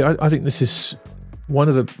bet. See, I think this is one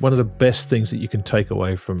of the best things that you can take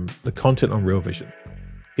away from the content on Real Vision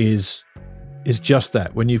is just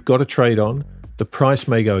that. When you've got a trade on, the price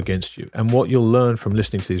may go against you. And what you'll learn from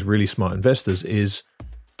listening to these really smart investors is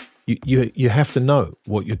you have to know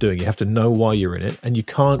what you're doing. You have to know why you're in it, and you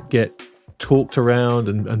can't get talked around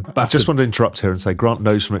and battered. I just want to interrupt here and say Grant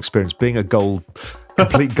knows from experience, being a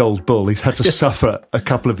complete gold bull, he's had to suffer a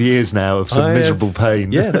couple of years now of some miserable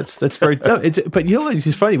pain. Yeah, that's very... No, but you know what,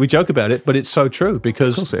 it's funny, we joke about it, but it's so true,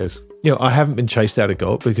 because... Of course it is. I haven't been chased out of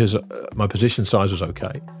gold because my position size was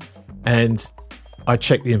okay. And I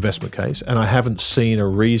checked the investment case, and I haven't seen a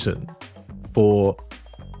reason for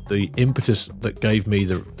the impetus that gave me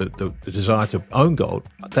the desire to own gold.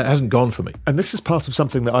 That hasn't gone for me. And this is part of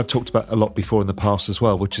something that I've talked about a lot before in the past as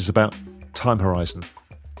well, which is about time horizon.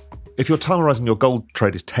 If your time horizon, your gold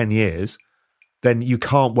trade is 10 years, then you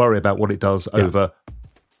can't worry about what it does over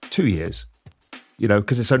 2 years,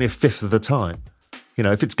 because it's only a fifth of the time.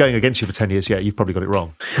 If it's going against you for 10 years, you've probably got it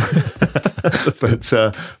wrong. but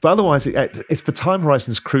otherwise, if the time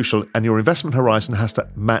horizon is crucial and your investment horizon has to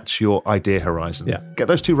match your idea horizon, get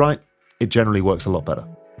those 2 right, it generally works a lot better.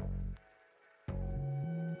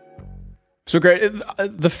 So great.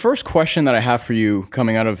 The first question that I have for you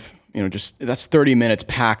coming out of, just that's 30 minutes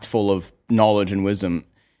packed full of knowledge and wisdom,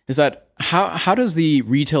 is that how does the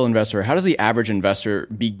retail investor, how does the average investor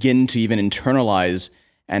begin to even internalize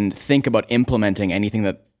and think about implementing anything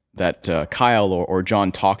that Kyle or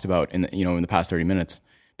John talked about in the past 30 minutes?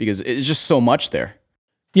 Because it's just so much there.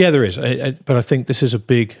 Yeah, there is. But I think this is a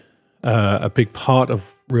big part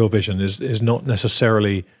of Real Vision is not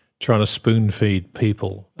necessarily trying to spoon feed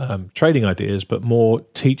people trading ideas, but more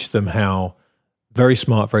teach them how very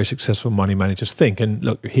smart, very successful money managers think. And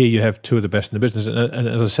look, here you have 2 of the best in the business. And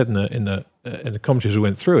as I said in the commentaries we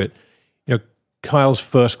went through it, Kyle's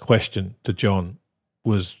first question to John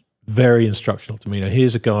was very instructional to me.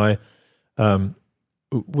 Here's a guy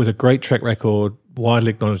with a great track record, widely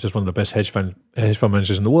acknowledged as one of the best hedge fund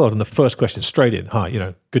managers in the world. And the first question straight in,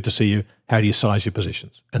 hi, good to see you. How do you size your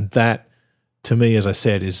positions? And that, to me, as I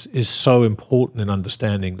said, is so important in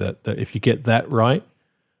understanding that if you get that right,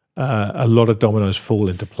 a lot of dominoes fall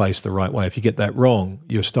into place the right way. If you get that wrong,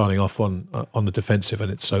 you're starting off on the defensive,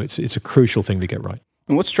 and it's a crucial thing to get right.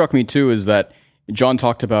 And what struck me too is that John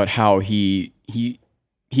talked about how he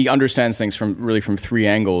understands things from 3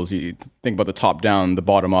 angles. You think about the top down, the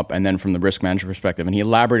bottom up, and then from the risk management perspective. And he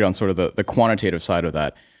elaborated on sort of the quantitative side of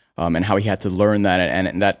that, and how he had to learn that,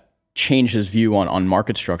 and that changed his view on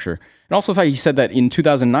market structure. And also he said that in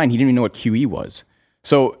 2009, he didn't even know what QE was.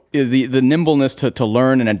 So the nimbleness to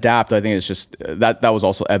learn and adapt, I think is just that was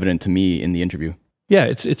also evident to me in the interview. Yeah,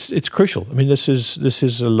 it's crucial. I mean, this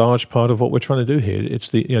is a large part of what we're trying to do here. It's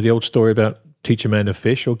the old story about teach a man to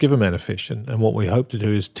fish or give a man a fish. And what we hope to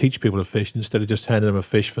do is teach people to fish instead of just handing them a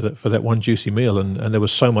fish for that one juicy meal. And there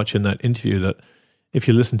was so much in that interview that if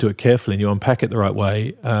you listen to it carefully and you unpack it the right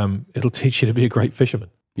way, it'll teach you to be a great fisherman.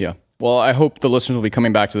 Yeah. Well, I hope the listeners will be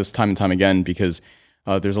coming back to this time and time again, because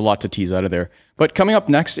there's a lot to tease out of there. But coming up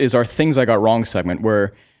next is our Things I Got Wrong segment,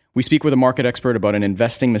 where we speak with a market expert about an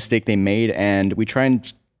investing mistake they made, and we try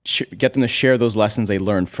and get them to share those lessons they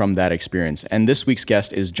learned from that experience. And this week's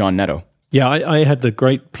guest is John Netto. Yeah, I had the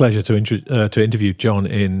great pleasure to interview John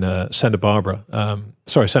in Santa Monica.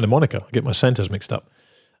 I get my Santas mixed up.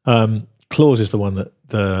 Claus is the one that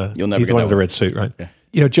he's the one in the red suit, right?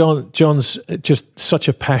 Yeah. John's just such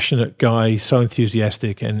a passionate guy, so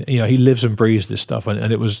enthusiastic, and he lives and breathes this stuff.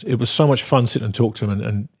 And it was so much fun sitting and talking to him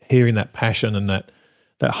and hearing that passion and that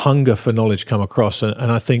hunger for knowledge come across.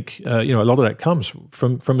 And I think a lot of that comes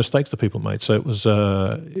from mistakes that people made. So it was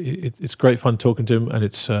it's great fun talking to him, and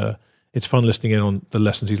it's it's fun listening in on the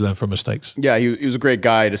lessons he's learned from mistakes. Yeah, he was a great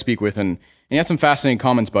guy to speak with, and he had some fascinating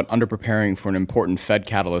comments about underpreparing for an important Fed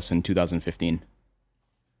catalyst in 2015.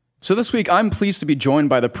 So this week, I'm pleased to be joined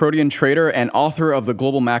by the Protean trader and author of The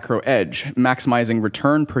Global Macro Edge, Maximizing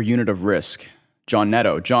Return Per Unit of Risk, John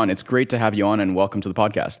Netto. John, it's great to have you on, and welcome to the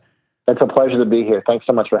podcast. It's a pleasure to be here. Thanks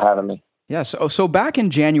so much for having me. Yeah, so back in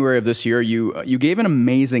January of this year, you gave an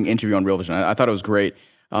amazing interview on Real Vision. I thought it was great,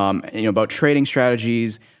 about trading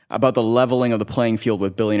strategies, about the leveling of the playing field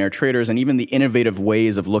with billionaire traders, and even the innovative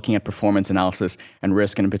ways of looking at performance analysis and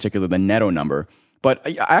risk, and in particular the Netto number. But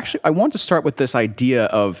I want to start with this idea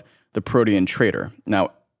of the Protean trader.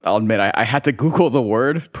 Now, I'll admit I had to Google the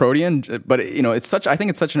word Protean, but I think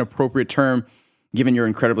it's such an appropriate term given your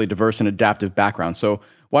incredibly diverse and adaptive background. So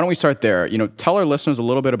why don't we start there? Tell our listeners a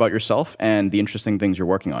little bit about yourself and the interesting things you're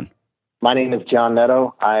working on. My name is John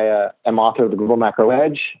Netto. I am author of The Global Macro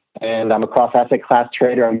Edge, and I'm a cross-asset class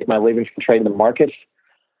trader. I get my living from trading the markets.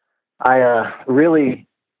 I really,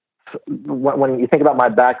 when you think about my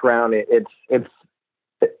background, it's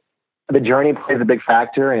the journey plays a big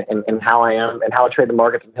factor in how I am and how I trade the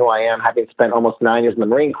markets and who I am, having spent almost 9 years in the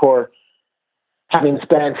Marine Corps, having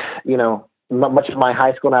spent, much of my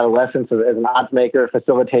high school and adolescence as an odds maker,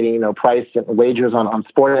 facilitating, price and wagers on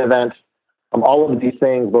sporting events. All of these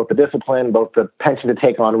things, both the discipline, both the penchant to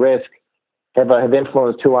take on risk, have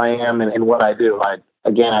influenced who I am and what I do. I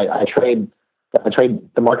trade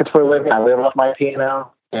the markets for a living. I live off my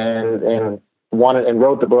P&L and wanted and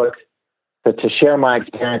wrote the book to share my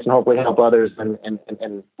experience and hopefully help others and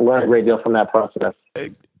learn a great deal from that process.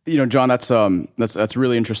 John, that's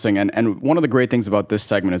really interesting. And one of the great things about this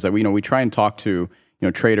segment is that we try and talk to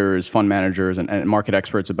traders, fund managers, and market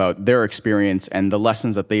experts about their experience and the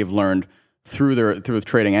lessons that they've learned through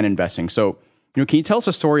trading and investing. So, can you tell us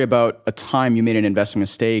a story about a time you made an investing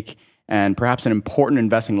mistake and perhaps an important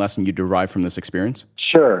investing lesson you derived from this experience?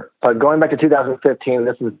 Sure. Going back to 2015,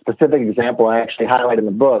 this is a specific example I actually highlight in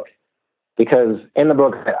the book, because in the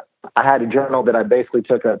book, I had a journal that I basically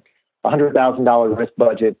took a $100,000 risk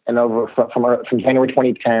budget and from January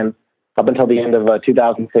 2010 up until the end of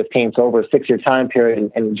 2015, so over a 6-year time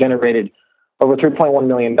period, and generated over $3.1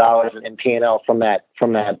 million in P&L from that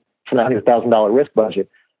 $100,000 risk budget.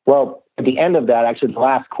 Well, at the end of that, actually the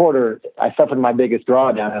last quarter, I suffered my biggest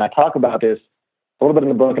drawdown, and I talk about this a little bit in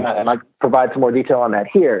the book, and I provide some more detail on that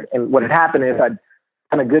here. And what had happened is I'd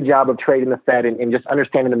done a good job of trading the Fed and just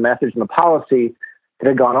understanding the message and the policy that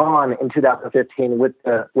had gone on in 2015 with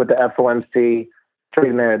the FOMC,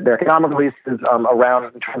 trading their economic releases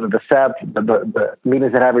around in terms of the SEP, the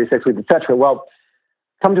meetings that have every 6 weeks, et cetera. Well,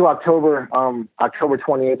 come to October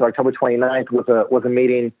 28th or October 29th was a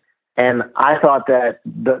meeting, and I thought that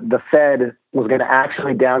the Fed was going to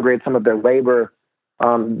actually downgrade some of their labor,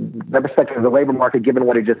 the perspective of the labor market, given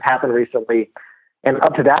what had just happened recently. And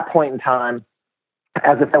up to that point in time,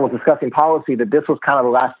 as the Fed was discussing policy, that this was kind of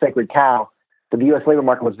the last sacred cow. That the U.S. labor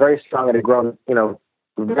market was very strong and had grown,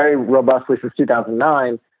 very robustly since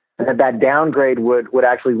 2009, and that downgrade would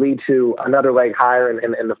actually lead to another leg higher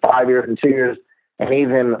in the 5 years and 2 years, and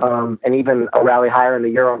even a rally higher in the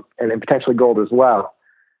euro and potentially gold as well.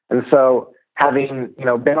 And so, having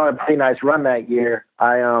been on a pretty nice run that year,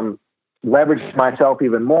 I leveraged myself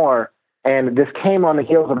even more, and this came on the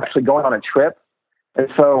heels of actually going on a trip. And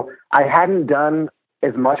so I hadn't done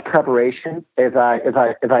as much preparation as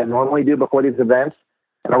I normally do before these events,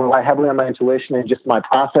 and I rely heavily on my intuition and just my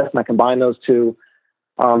process, and I combine those two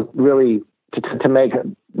really to make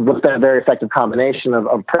what's been a very effective combination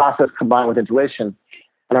of process combined with intuition.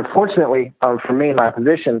 And unfortunately, for me in my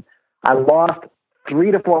position, I lost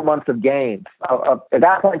 3 to 4 months of gains. At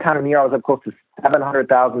that point in time in the year, I was up close to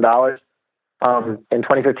 $700,000 in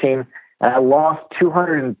 2015, and I lost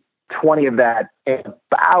 220 of that in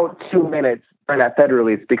about 2 minutes during that Fed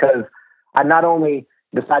release, because I not only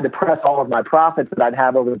decided to press all of my profits that I'd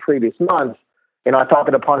have over the previous months, I thought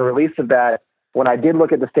that upon release of that, when I did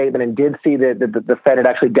look at the statement and did see that the Fed had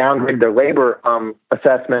actually downgraded their labor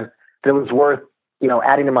assessment, that it was worth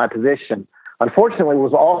adding to my position. Unfortunately,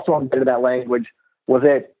 what was also embedded in that language was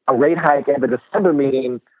that a rate hike at the December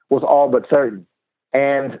meeting was all but certain.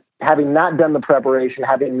 And having not done the preparation,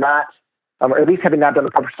 or at least having not done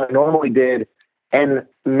the preparation I normally did, and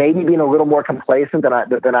maybe being a little more complacent than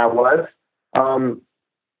I was,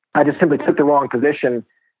 I just simply took the wrong position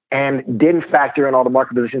and didn't factor in all the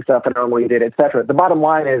market position stuff that I normally did, et cetera. The bottom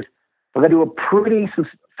line is, I'm going to do a pretty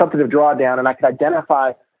substantive drawdown, and I could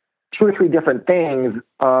identify 2 or 3 different things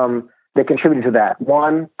that contributed to that.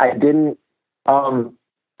 One, I didn't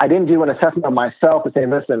do an assessment of myself and say,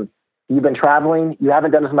 listen, you've been traveling, you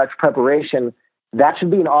haven't done as much preparation. That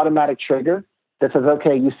should be an automatic trigger that says,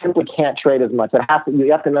 okay, you simply can't trade as much. You have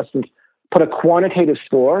to, in essence, put a quantitative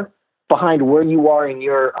score behind where you are in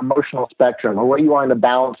your emotional spectrum or where you are in the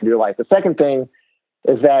balance of your life. The second thing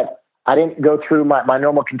is that I didn't go through my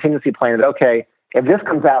normal contingency plan. That, okay, if this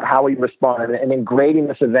comes out, how will you respond? And then grading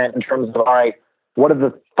this event in terms of, all right, what are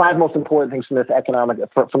the 5 most important things from this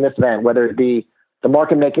from this event, whether it be the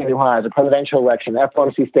market making new highs, a presidential election,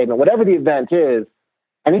 FOMC statement, whatever the event is,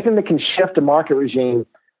 anything that can shift the market regime,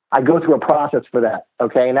 I go through a process for that.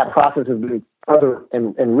 Okay. And that process has been further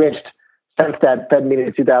enriched since that Fed meeting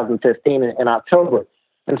in 2015 in October.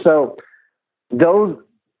 And so those,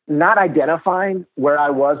 not identifying where I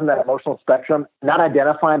was in that emotional spectrum, not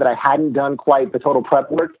identifying that I hadn't done quite the total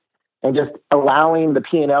prep work, and just allowing the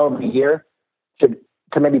P&L of the year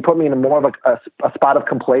to maybe put me in more of a spot of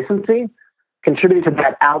complacency, contributed to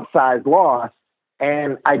that outsized loss.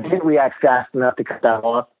 And I didn't react fast enough to cut that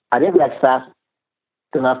loss. I didn't react fast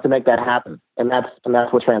enough to make that happen. And that's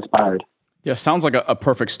what transpired. Yeah, sounds like a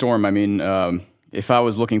perfect storm. I mean, if I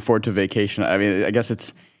was looking forward to vacation, I mean, I guess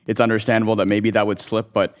it's understandable that maybe that would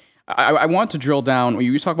slip, but I want to drill down. When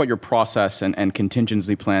you talk about your process and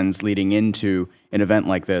contingency plans leading into an event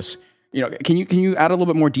like this, can you add a little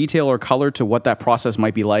bit more detail or color to what that process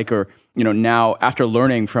might be like, or now after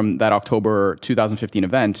learning from that October 2015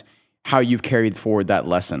 event, how you've carried forward that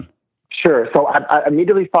lesson? Sure. So I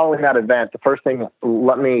immediately following that event, the first thing,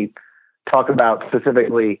 let me talk about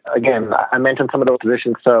specifically, again, I mentioned some of those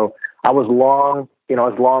positions. So I was long, I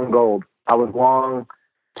was long gold. I was long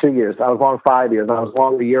 2 years. I was long 5 years. I was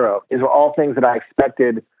long the euro. These were all things that I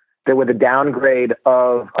expected that with the downgrade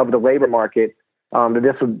of the labor market,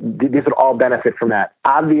 these would all benefit from that.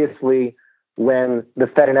 Obviously, when the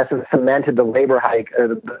Fed in essence cemented the labor hike,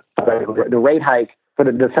 the rate hike for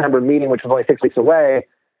the December meeting, which was only 6 weeks away,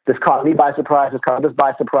 this caught me by surprise. This caught us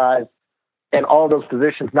by surprise, and all those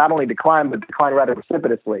positions not only declined, but declined rather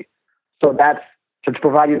precipitously. So that's to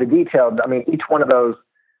provide you the details. I mean, each one of those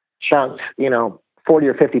chunks, 40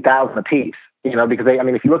 or 50,000 a piece. Because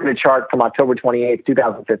if you look at a chart from October 28th,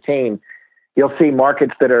 2015. You'll see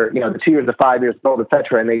markets that are, the 2 years to 5 years old, et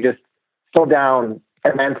cetera, and they just slow down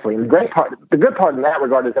immensely. And the good part in that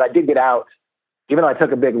regard is that I did get out, even though I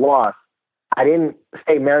took a big loss. I didn't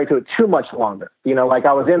stay married to it too much longer. Like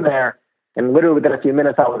I was in there, and literally within a few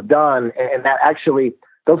minutes I was done. And that actually,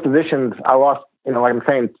 those positions, I lost, like I'm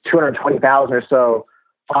saying, 220,000 or so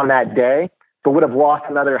on that day, but would have lost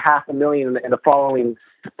another $500,000 in the following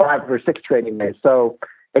 5 or 6 trading days. So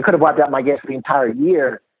it could have wiped out my gains for the entire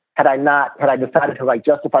year. Had I decided to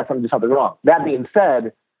justify something, do something wrong. That being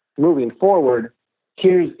said, moving forward,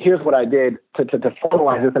 here's what I did to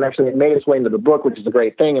formalize this, and actually it made its way into the book, which is a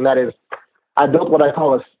great thing, and that is I built what I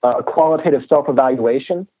call a qualitative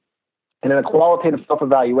self-evaluation. And in a qualitative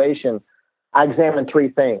self-evaluation, I examine 3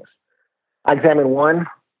 things. I examine 1,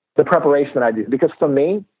 the preparation that I do, because for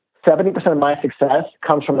me, 70% of my success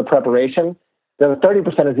comes from the preparation. The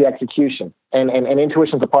 30% is the execution, and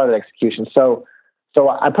intuition is a part of the execution. So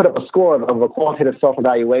I put up a score of a qualitative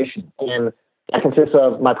self-evaluation, and that consists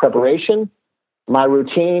of my preparation, my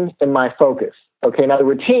routine, and my focus. Okay, now the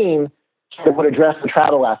routine would address the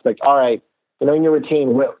travel aspect. All right, in your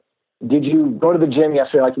routine, did you go to the gym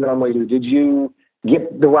yesterday like you normally do? Did you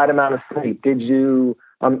get the right amount of sleep? Did you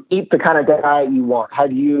eat the kind of diet you want?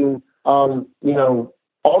 Have you, all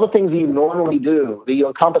the things that you normally do, that you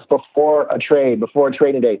encompass before a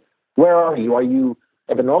trading day? Where are you? Are you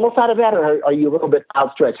at the normal side of that, or are you a little bit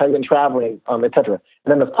outstretched? Have you been traveling, et cetera?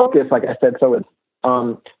 And then the focus, like I said, so it's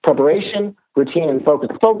preparation, routine, and focus.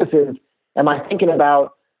 The focus is, am I thinking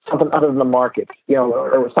about something other than the market,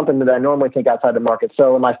 or something that I normally think outside the market?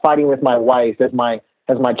 So am I fighting with my wife? Has my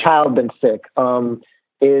child been sick? Am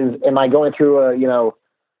I going through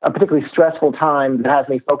a particularly stressful time that has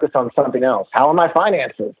me focused on something else? How are my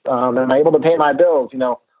finances? Am I able to pay my bills?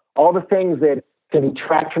 All the things that can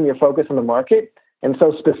detract from your focus on the market. And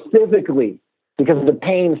so specifically, because of the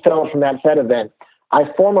pain felt from that Fed event, I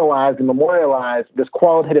formalized and memorialized this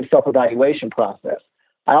qualitative self-evaluation process.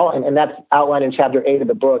 And that's outlined in chapter 8 of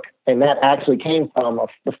the book. And that actually came from,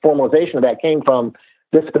 the formalization of that came from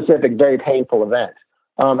this specific, very painful event.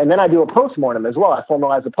 And then I do a postmortem as well. I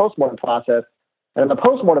formalize the postmortem process. And in the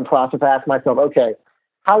postmortem process, I ask myself, okay,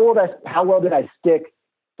 how well did I stick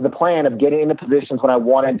to the plan of getting into positions when I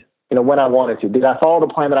wanted to? Did I follow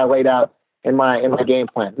the plan that I laid out in my game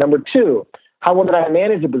plan? Number 2, how well did I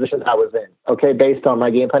manage the positions I was in? Okay, based on my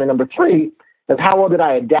game plan. And number 3 is how well did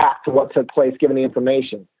I adapt to what took place given the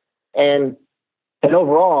information? And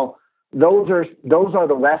overall, those are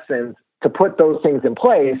the lessons to put those things in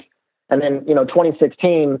place. And then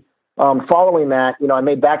 2016, following that, I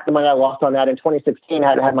made back the money I lost on that. In 2016,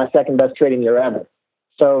 I had my second best trading year ever.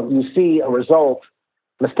 So you see a result.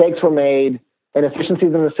 Mistakes were made,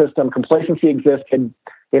 inefficiencies in the system, complacency existed.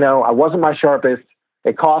 I wasn't my sharpest.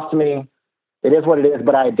 It cost me. It is what it is,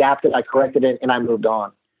 but I adapted, I corrected it, and I moved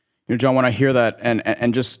on. John, when I hear that,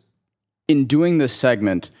 and just in doing this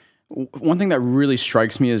segment, one thing that really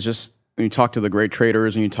strikes me is just when you talk to the great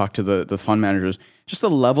traders and you talk to the fund managers, just the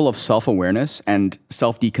level of self-awareness and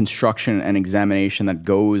self-deconstruction and examination that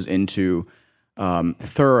goes into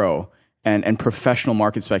thorough and professional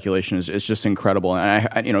market speculation is just incredible. And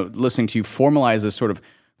I listening to you formalize this sort of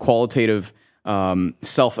qualitative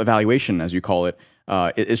self-evaluation, as you call it,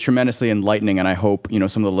 is tremendously enlightening. And I hope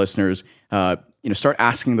some of the listeners start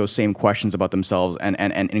asking those same questions about themselves and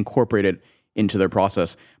incorporate it into their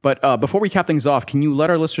process. But before we cap things off, can you let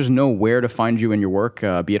our listeners know where to find you and your work,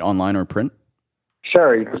 be it online or print?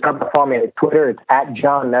 Sure. You can start by following me on Twitter. It's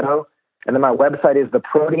 @JohnNetto. And then my website is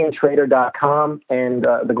theproteantrader.com. And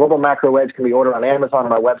the Global Macro Edge can be ordered on Amazon on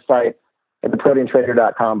my website at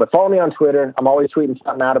theproteantrader.com. But follow me on Twitter. I'm always tweeting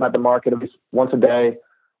something out about the market at least once a day.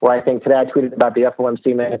 Where I think today I tweeted about the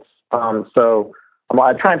FOMC minutes. So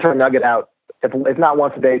I try and turn a nugget out. If not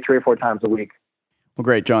once a day, 3 or 4 times a week. Well,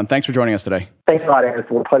 great, John. Thanks for joining us today. Thanks a lot, Aaron. It's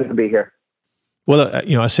a pleasure to be here. Well,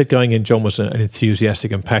 I said going in, John was an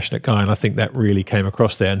enthusiastic and passionate guy, and I think that really came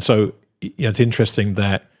across there. And so it's interesting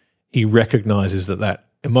that he recognizes that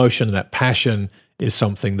emotion, that passion is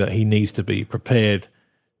something that he needs to be prepared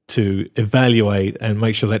to evaluate and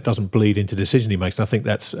make sure that doesn't bleed into the decision he makes. And I think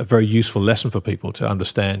that's a very useful lesson for people to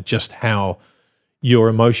understand just how your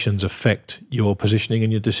emotions affect your positioning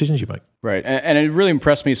and your decisions you make. Right. And it really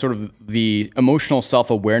impressed me sort of the emotional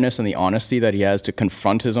self-awareness and the honesty that he has to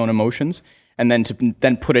confront his own emotions and then to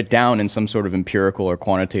put it down in some sort of empirical or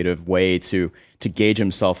quantitative way to gauge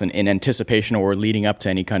himself in anticipation or leading up to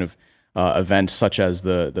any kind of event such as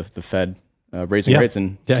the Fed raising rates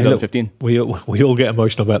in 2015. Look, we all get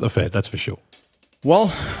emotional about the Fed, that's for sure.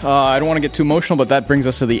 Well, I don't want to get too emotional, but that brings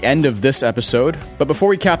us to the end of this episode. But before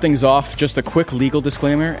we cap things off, just a quick legal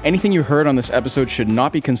disclaimer. Anything you heard on this episode should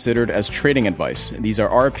not be considered as trading advice. These are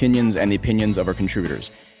our opinions and the opinions of our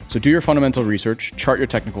contributors. So do your fundamental research, chart your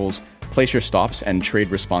technicals, place your stops, and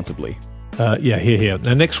trade responsibly. Here.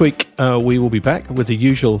 Now, next week, we will be back with the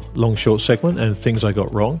usual long-short segment and things I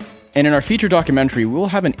got wrong. And in our feature documentary, we will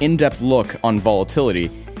have an in-depth look on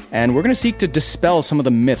volatility. And we're going to seek to dispel some of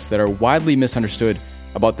the myths that are widely misunderstood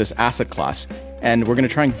about this asset class. And we're going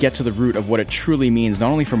to try and get to the root of what it truly means,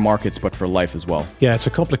 not only for markets, but for life as well. Yeah, it's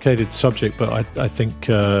a complicated subject, but I think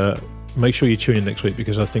make sure you tune in next week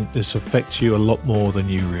because I think this affects you a lot more than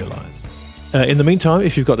you realize. In the meantime,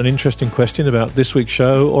 if you've got an interesting question about this week's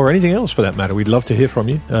show or anything else for that matter, we'd love to hear from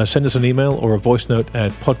you. Send us an email or a voice note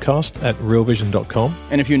at podcast@realvision.com.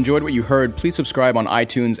 And if you enjoyed what you heard, please subscribe on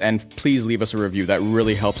iTunes and please leave us a review. That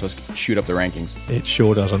really helps us shoot up the rankings. It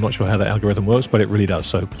sure does. I'm not sure how that algorithm works, but it really does.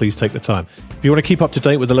 So please take the time. If you want to keep up to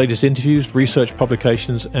date with the latest interviews, research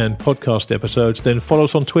publications, and podcast episodes, then follow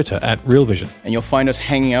us on Twitter @RealVision. And you'll find us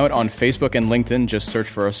hanging out on Facebook and LinkedIn. Just search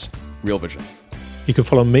for us, Real Vision. You can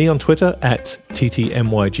follow me on Twitter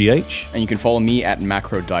 @TTMYGH. And you can follow me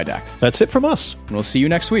 @MacroDidact. That's it from us. And we'll see you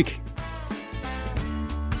next week.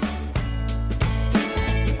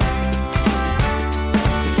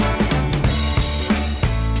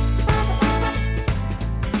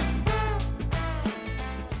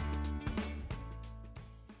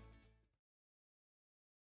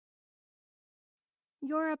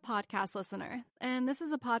 You're a podcast listener, and this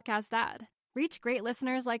is a podcast ad. Reach great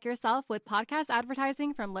listeners like yourself with podcast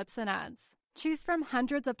advertising from Libsyn Ads. Choose from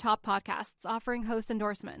hundreds of top podcasts offering host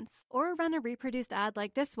endorsements, or run a reproduced ad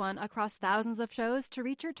like this one across thousands of shows to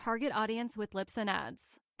reach your target audience with Libsyn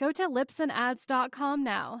Ads. Go to libsynads.com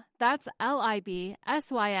now. That's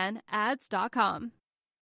LIBSYN ads.com.